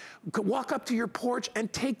criminals walk up to your porch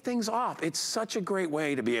and take things off. It's such a great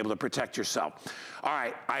way to be able to protect yourself. All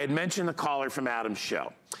right, I had mentioned the caller from Adam's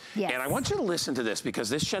show. Yes. And I want you to listen to this because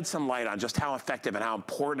this sheds some light on just how effective and how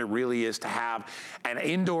important it really is to have an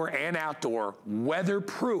indoor and outdoor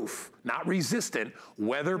weatherproof, not resistant,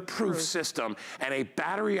 weatherproof system and a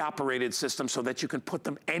battery operated system so that you can put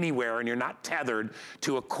them anywhere and you're not tethered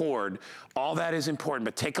to a cord. All that is important,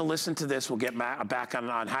 but take a listen to this. We'll get back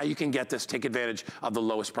on how you can get this, take advantage of the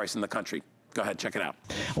lowest price in the country. Go ahead, check it out.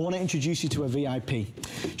 I want to introduce you to a VIP.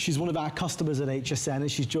 She's one of our customers at HSN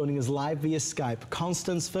and she's joining us live via Skype.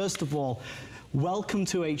 Constance, first of all, welcome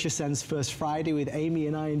to HSN's First Friday with Amy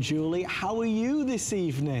and I and Julie. How are you this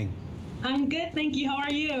evening? I'm good, thank you. How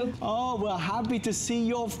are you? Oh, we're happy to see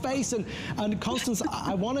your face. And Constance,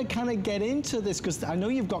 I want to kind of get into this because I know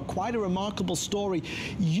you've got quite a remarkable story.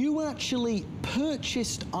 You actually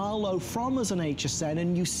purchased Arlo from us on HSN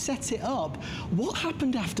and you set it up. What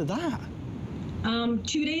happened after that? 2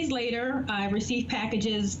 days later, I received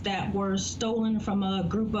packages that were stolen from a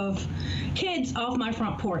group of kids off my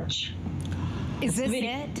front porch. Is this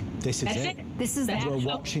it? This is it. This is that. We're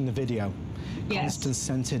watching the video. Yes. Constance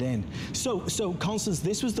sent it in. So Constance,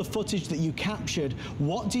 this was the footage that you captured.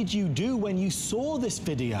 What did you do when you saw this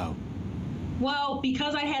video? Well,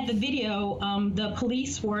 because I had the video, the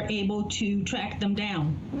police were able to track them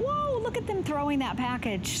down. Whoa, look at them throwing that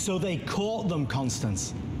package. So they caught them,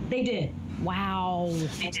 Constance? They did. Wow.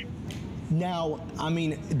 Now, I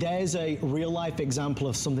mean, there's a real-life example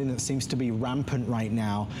of something that seems to be rampant right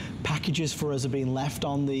now. Packages for us are being left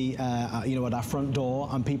on the, at our front door,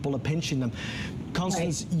 and people are pinching them.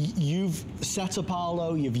 Constance, you've set up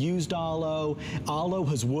Arlo, you've used Arlo. Arlo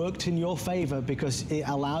has worked in your favor because it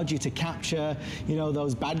allowed you to capture,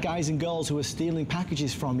 those bad guys and girls who are stealing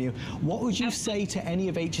packages from you. What would you say to any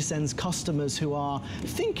of HSN's customers who are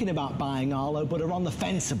thinking about buying Arlo but are on the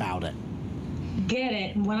fence about it? Get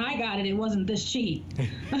it. When I got it, it wasn't this cheap.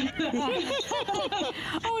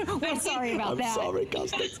 Oh, we're sorry about that. I'm sorry,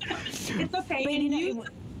 Constance. It's okay.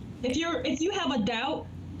 If you have a doubt,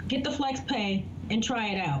 get the Flex Pay and try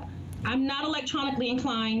it out. I'm not electronically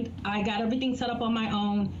inclined. I got everything set up on my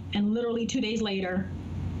own, and literally 2 days later,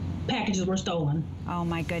 packages were stolen. Oh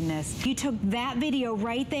my goodness. You took that video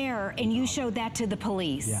right there and you showed that to the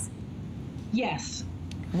police. Yeah. Yes.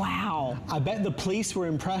 Wow. I bet the police were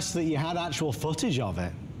impressed that you had actual footage of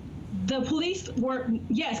it. The police were,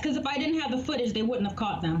 yes, because if I didn't have the footage, they wouldn't have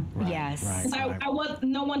caught them. Right, yes. Right.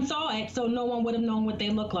 No one saw it, so no one would have known what they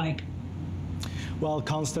look like. Well,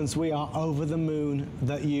 Constance, we are over the moon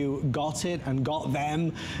that you got it and got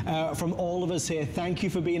them. From all of us here, thank you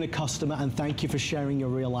for being a customer and thank you for sharing your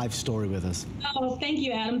real life story with us. Oh, thank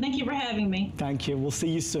you, Adam. Thank you for having me. Thank you. We'll see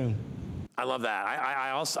you soon. I love that.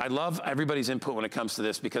 I love everybody's input when it comes to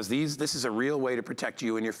this because this is a real way to protect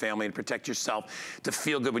you and your family and protect yourself, to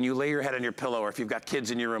feel good. When you lay your head on your pillow or if you've got kids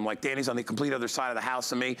in your room, like Danny's on the complete other side of the house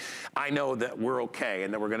than me, I know that we're okay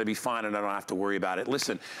and that we're gonna be fine and I don't have to worry about it.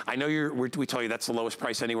 Listen, I know we tell you that's the lowest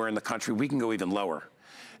price anywhere in the country. We can go even lower.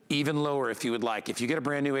 Even lower if you would like. If you get a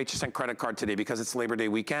brand new HSN credit card today, because it's Labor Day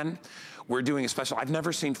weekend, we're doing a special. I've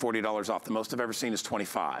never seen $40 off. The most I've ever seen is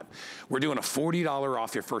 $25. We're doing a $40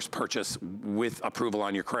 off your first purchase with approval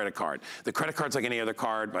on your credit card. The credit card's like any other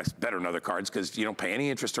card, better than other cards because you don't pay any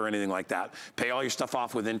interest or anything like that. Pay all your stuff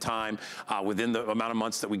off within time, within the amount of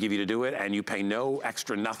months that we give you to do it, and you pay no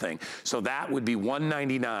extra nothing. So that would be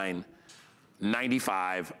 $199.95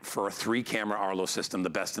 for a 3-camera Arlo system, the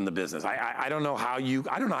best in the business. I don't know how you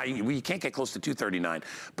can't get close to $239,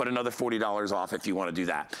 but another $40 off if you want to do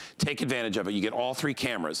that. Take advantage of it. You get all 3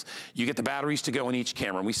 cameras. You get the batteries to go in each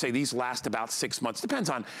camera. And we say these last about 6 months.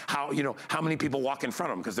 Depends on how many people walk in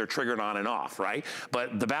front of them because they're triggered on and off, right?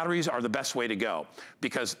 But the batteries are the best way to go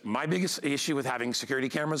because my biggest issue with having security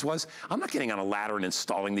cameras was I'm not getting on a ladder and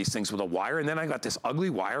installing these things with a wire, and then I got this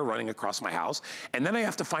ugly wire running across my house, and then I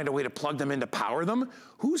have to find a way to plug them into power them.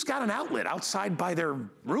 Who's got an outlet outside by their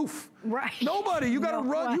roof? Right. Nobody. You got to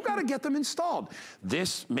run. You got to get them installed.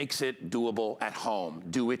 This makes it doable at home.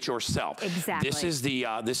 Do it yourself. Exactly. This is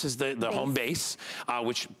the home base,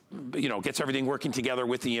 which gets everything working together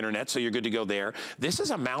with the internet, so you're good to go there. This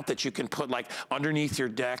is a mount that you can put like underneath your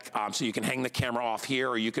deck, so you can hang the camera off here,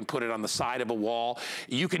 or you can put it on the side of a wall.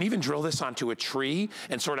 You can even drill this onto a tree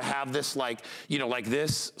and sort of have this like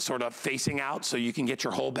this sort of facing out, so you can get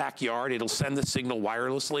your whole backyard. It'll send the signal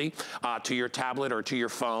wirelessly to your tablet or to your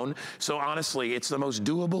phone. So honestly, it's the most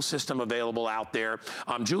doable system available out there.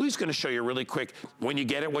 Julie's going to show you really quick when you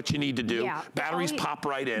get it what you need to do. Yeah. Batteries pop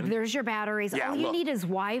right in. There's your batteries. Yeah, all you need is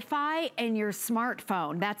Wi-Fi and your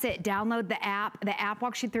smartphone. That's it. Download the app. The app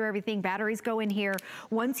walks you through everything. Batteries go in here.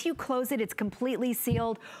 Once you close it, it's completely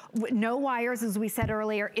sealed. No wires, as we said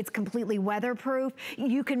earlier. It's completely weatherproof.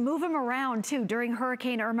 You can move them around too. During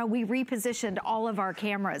Hurricane Irma, we repositioned all of our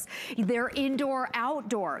cameras. They're indoor,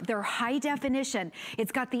 outdoor. They're high definition.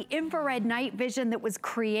 It's got the infrared night vision that was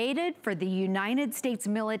created for the United States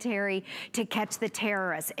military to catch the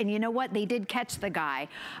terrorists. And you know what? They did catch the guy.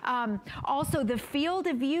 Also, the field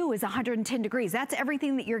of view is 110 degrees. That's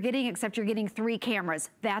everything that you're getting, except you're getting 3 cameras.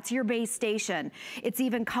 That's your base station. It's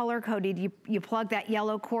even color coded. You plug that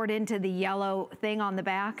yellow cord into the yellow thing on the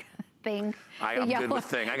back. I'm good with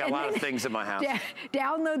thing. I got a lot of things in my house.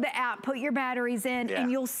 Download the app, put your batteries in,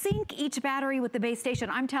 and you'll sync each battery with the base station.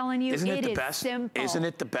 I'm telling you, it is simple. Isn't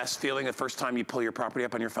it the best feeling the first time you pull your property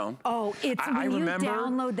up on your phone? Oh, it's when you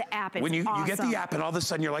download the app, it's when you awesome. get the app and all of a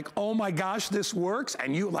sudden you're like, oh my gosh, this works.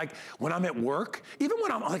 And you when I'm at work, even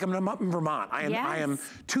when I'm up in Vermont, I am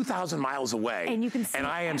 2,000 miles away. And you can see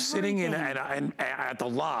I am sitting at the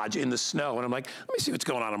lodge in the snow, and I'm like, let me see what's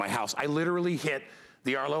going on in my house. I literally hit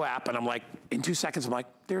the Arlo app, and I'm like, in 2 seconds, I'm like,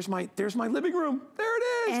 there's my living room. There it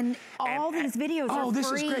is. And all these videos are free. Oh,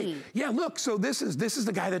 this is great. Yeah, look, so this is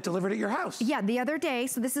the guy that delivered at your house. Yeah, the other day,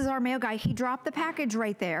 so this is our mail guy. He dropped the package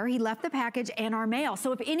right there. He left the package and our mail.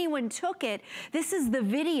 So if anyone took it, this is the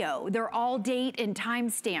video. They're all date and time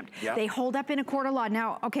stamped. Yep. They hold up in a court of law.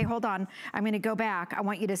 Now, okay, hold on. I'm gonna go back. I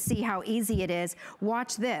want you to see how easy it is.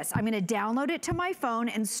 Watch this. I'm gonna download it to my phone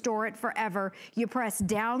and store it forever. You press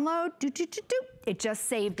download, it just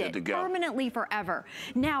saved it permanently forever.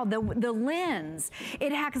 Now, the lens,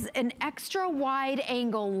 it has an extra wide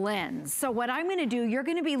angle lens. So what I'm gonna do, you're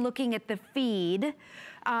gonna be looking at the feed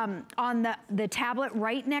on the tablet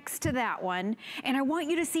right next to that one. And I want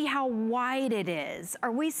you to see how wide it is.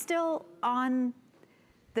 Are we still on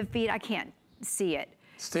the feed? I can't see it.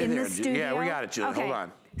 Stay there, Julie. Yeah, we got it, Julie. Okay. Hold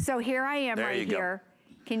on. So here I am right here.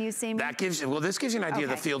 Can you see me? That gives you, this gives you an idea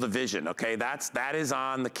of the field of vision, okay? That is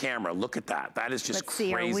on the camera. Look at that. That is just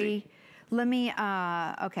crazy. Let's see, let me,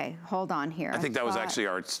 okay, hold on here. I think that was actually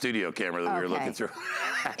our studio camera that we were looking through.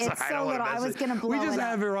 It's so little, I was gonna blow it up. We just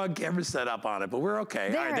have the wrong camera set up on it, but we're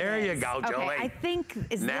okay. All right, there you go, Jolie. Okay, I think,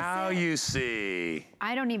 is now this it? You see.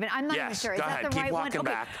 I'm not even sure. Is that the right one? Keep walking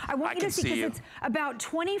back. I want you to see, because it's about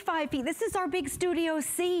 25 feet. This is our big Studio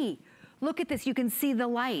C. Look at this, you can see the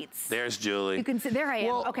lights. There's Julie. You can see, there I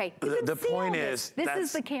am, okay. The point is, this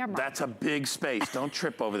is the camera. That's a big space. Don't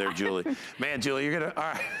trip over there, Julie. Man, Julie, you're gonna, all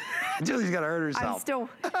right. Julie's gonna hurt herself. I'm still.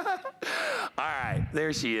 All right,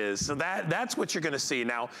 there she is. So that's what you're gonna see.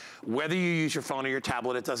 Now, whether you use your phone or your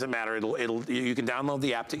tablet, it doesn't matter. You can download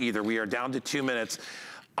the app to either. We are down to 2 minutes.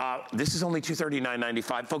 This is only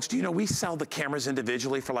 $239.95. Folks, do you know we sell the cameras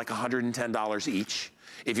individually for like $110 each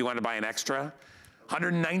if you want to buy an extra?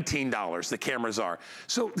 $119 the cameras are.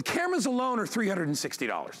 So the cameras alone are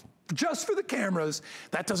 $360. Just for the cameras.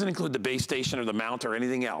 That doesn't include the base station or the mount or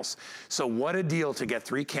anything else. So what a deal to get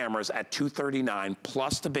 3 cameras at $239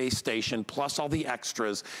 plus the base station, plus all the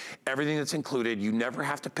extras, everything that's included. You never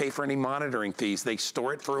have to pay for any monitoring fees. They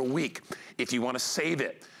store it for a week. If you want to save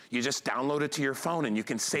it, you just download it to your phone and you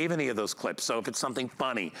can save any of those clips. So if it's something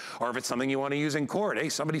funny or if it's something you want to use in court, hey,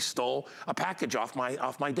 somebody stole a package off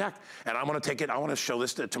my deck and I want to take it, I want to show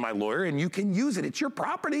this to my lawyer, and you can use it. It's your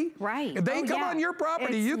property. Right. If they come on your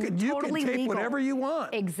property, you can take whatever you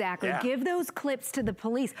want. Exactly. Yeah. Give those clips to the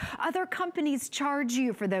police. Other companies charge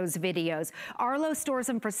you for those videos. Arlo stores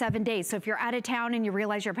them for 7 days. So if you're out of town and you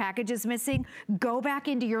realize your package is missing, go back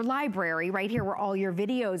into your library right here where all your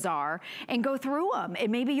videos are and go through them.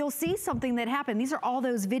 And maybe you'll see something that happened. These are all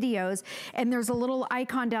those videos, and there's a little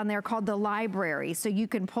icon down there called the library, so you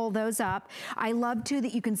can pull those up. I love too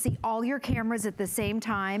that you can see all your cameras at the same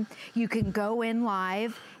time. You can go in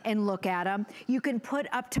live and look at them. You can put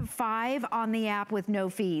up to 5 on the app with no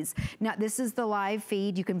fees. Now this is the live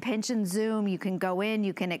feed. You can pinch and zoom, you can go in,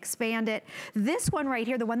 you can expand it. This one right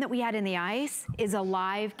here, the one that we had in the ice, is a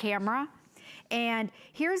live camera. And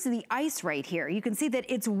here's the ice right here. You can see that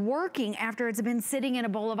it's working after it's been sitting in a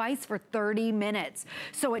bowl of ice for 30 minutes.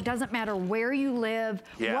 So it doesn't matter where you live,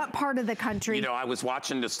 what part of the country. You know, I was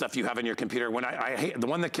watching the stuff you have on your computer. When I hate, the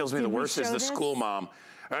one that kills me the worst is the school mom.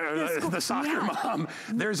 The soccer mom.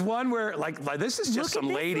 There's one where, like this is just some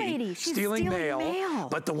lady stealing mail.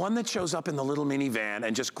 But the one that shows up in the little minivan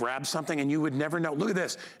and just grabs something and you would never know. Look at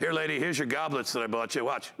this. Here, lady, here's your goblets that I bought you.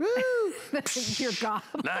 Watch. Woo! Your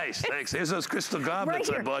goblet. Nice, thanks. Here's those crystal goblets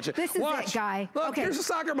I bought you. This is it, guy. Look, here's a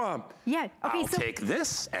soccer mom. Yeah. Okay, I'll take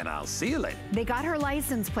this and I'll seal it. They got her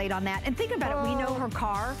license plate on that. And think about it. We know her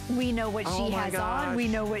car. We know what she has on. We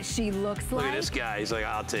know what she looks like. Look at this guy. He's like,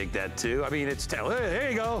 I'll take that too. I mean, it's hey, there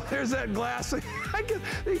you go. There's that glass.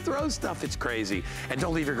 They throw stuff. It's crazy. And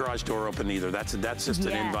don't leave your garage door open either. That's just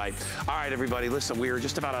an invite. All right, everybody, listen, we are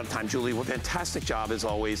just about out of time. Julie, well, fantastic job as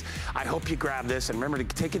always. I hope you grab this. And remember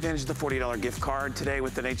to take advantage of the $40 gift card today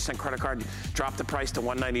with an HSN credit card. Drop the price to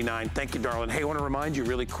 $199. Thank you, darling. Hey, I want to remind you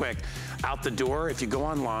really quick, out the door, if you go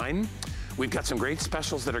online, we've got some great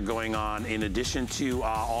specials that are going on in addition to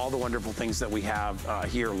all the wonderful things that we have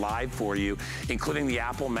here live for you, including the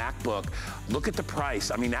Apple MacBook. Look at the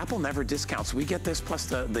price. I mean, Apple never discounts. We get this plus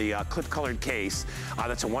the clip-colored case.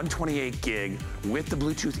 That's a 128 gig with the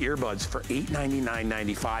Bluetooth earbuds for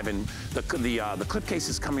 $899.95. And the clip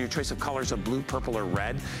cases come in your choice of colors of blue, purple, or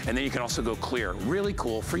red. And then you can also go clear. Really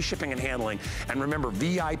cool. Free shipping and handling. And remember,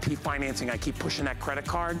 VIP financing. I keep pushing that credit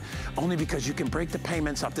card only because you can break the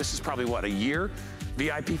payments up. This is probably what, a year?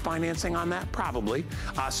 VIP financing on that? Probably.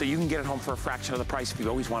 So you can get it home for a fraction of the price if you've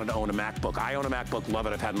always wanted to own a MacBook. I own a MacBook, love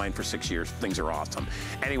it. I've had mine for 6 years. Things are awesome.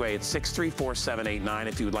 Anyway, it's 634-789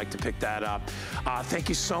 if you would like to pick that up. Thank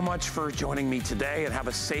you so much for joining me today and have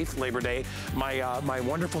a safe Labor Day. My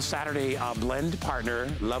wonderful Saturday blend partner,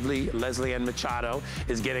 lovely Leslie Ann Machado,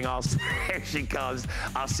 is getting all, here she comes.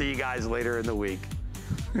 I'll see you guys later in the week.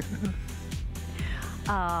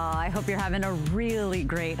 I hope you're having a really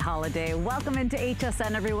great holiday. Welcome into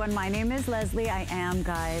HSN, everyone. My name is Leslie. I am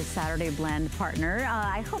Guy's Saturday Blend partner.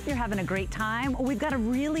 I hope you're having a great time. We've got a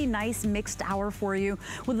really nice mixed hour for you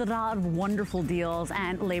with a lot of wonderful deals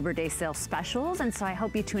and Labor Day sale specials. And so I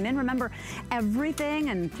hope you tune in. Remember, everything,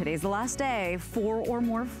 and today's the last day, 4 or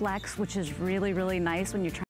more flex, which is really, really nice when you're trying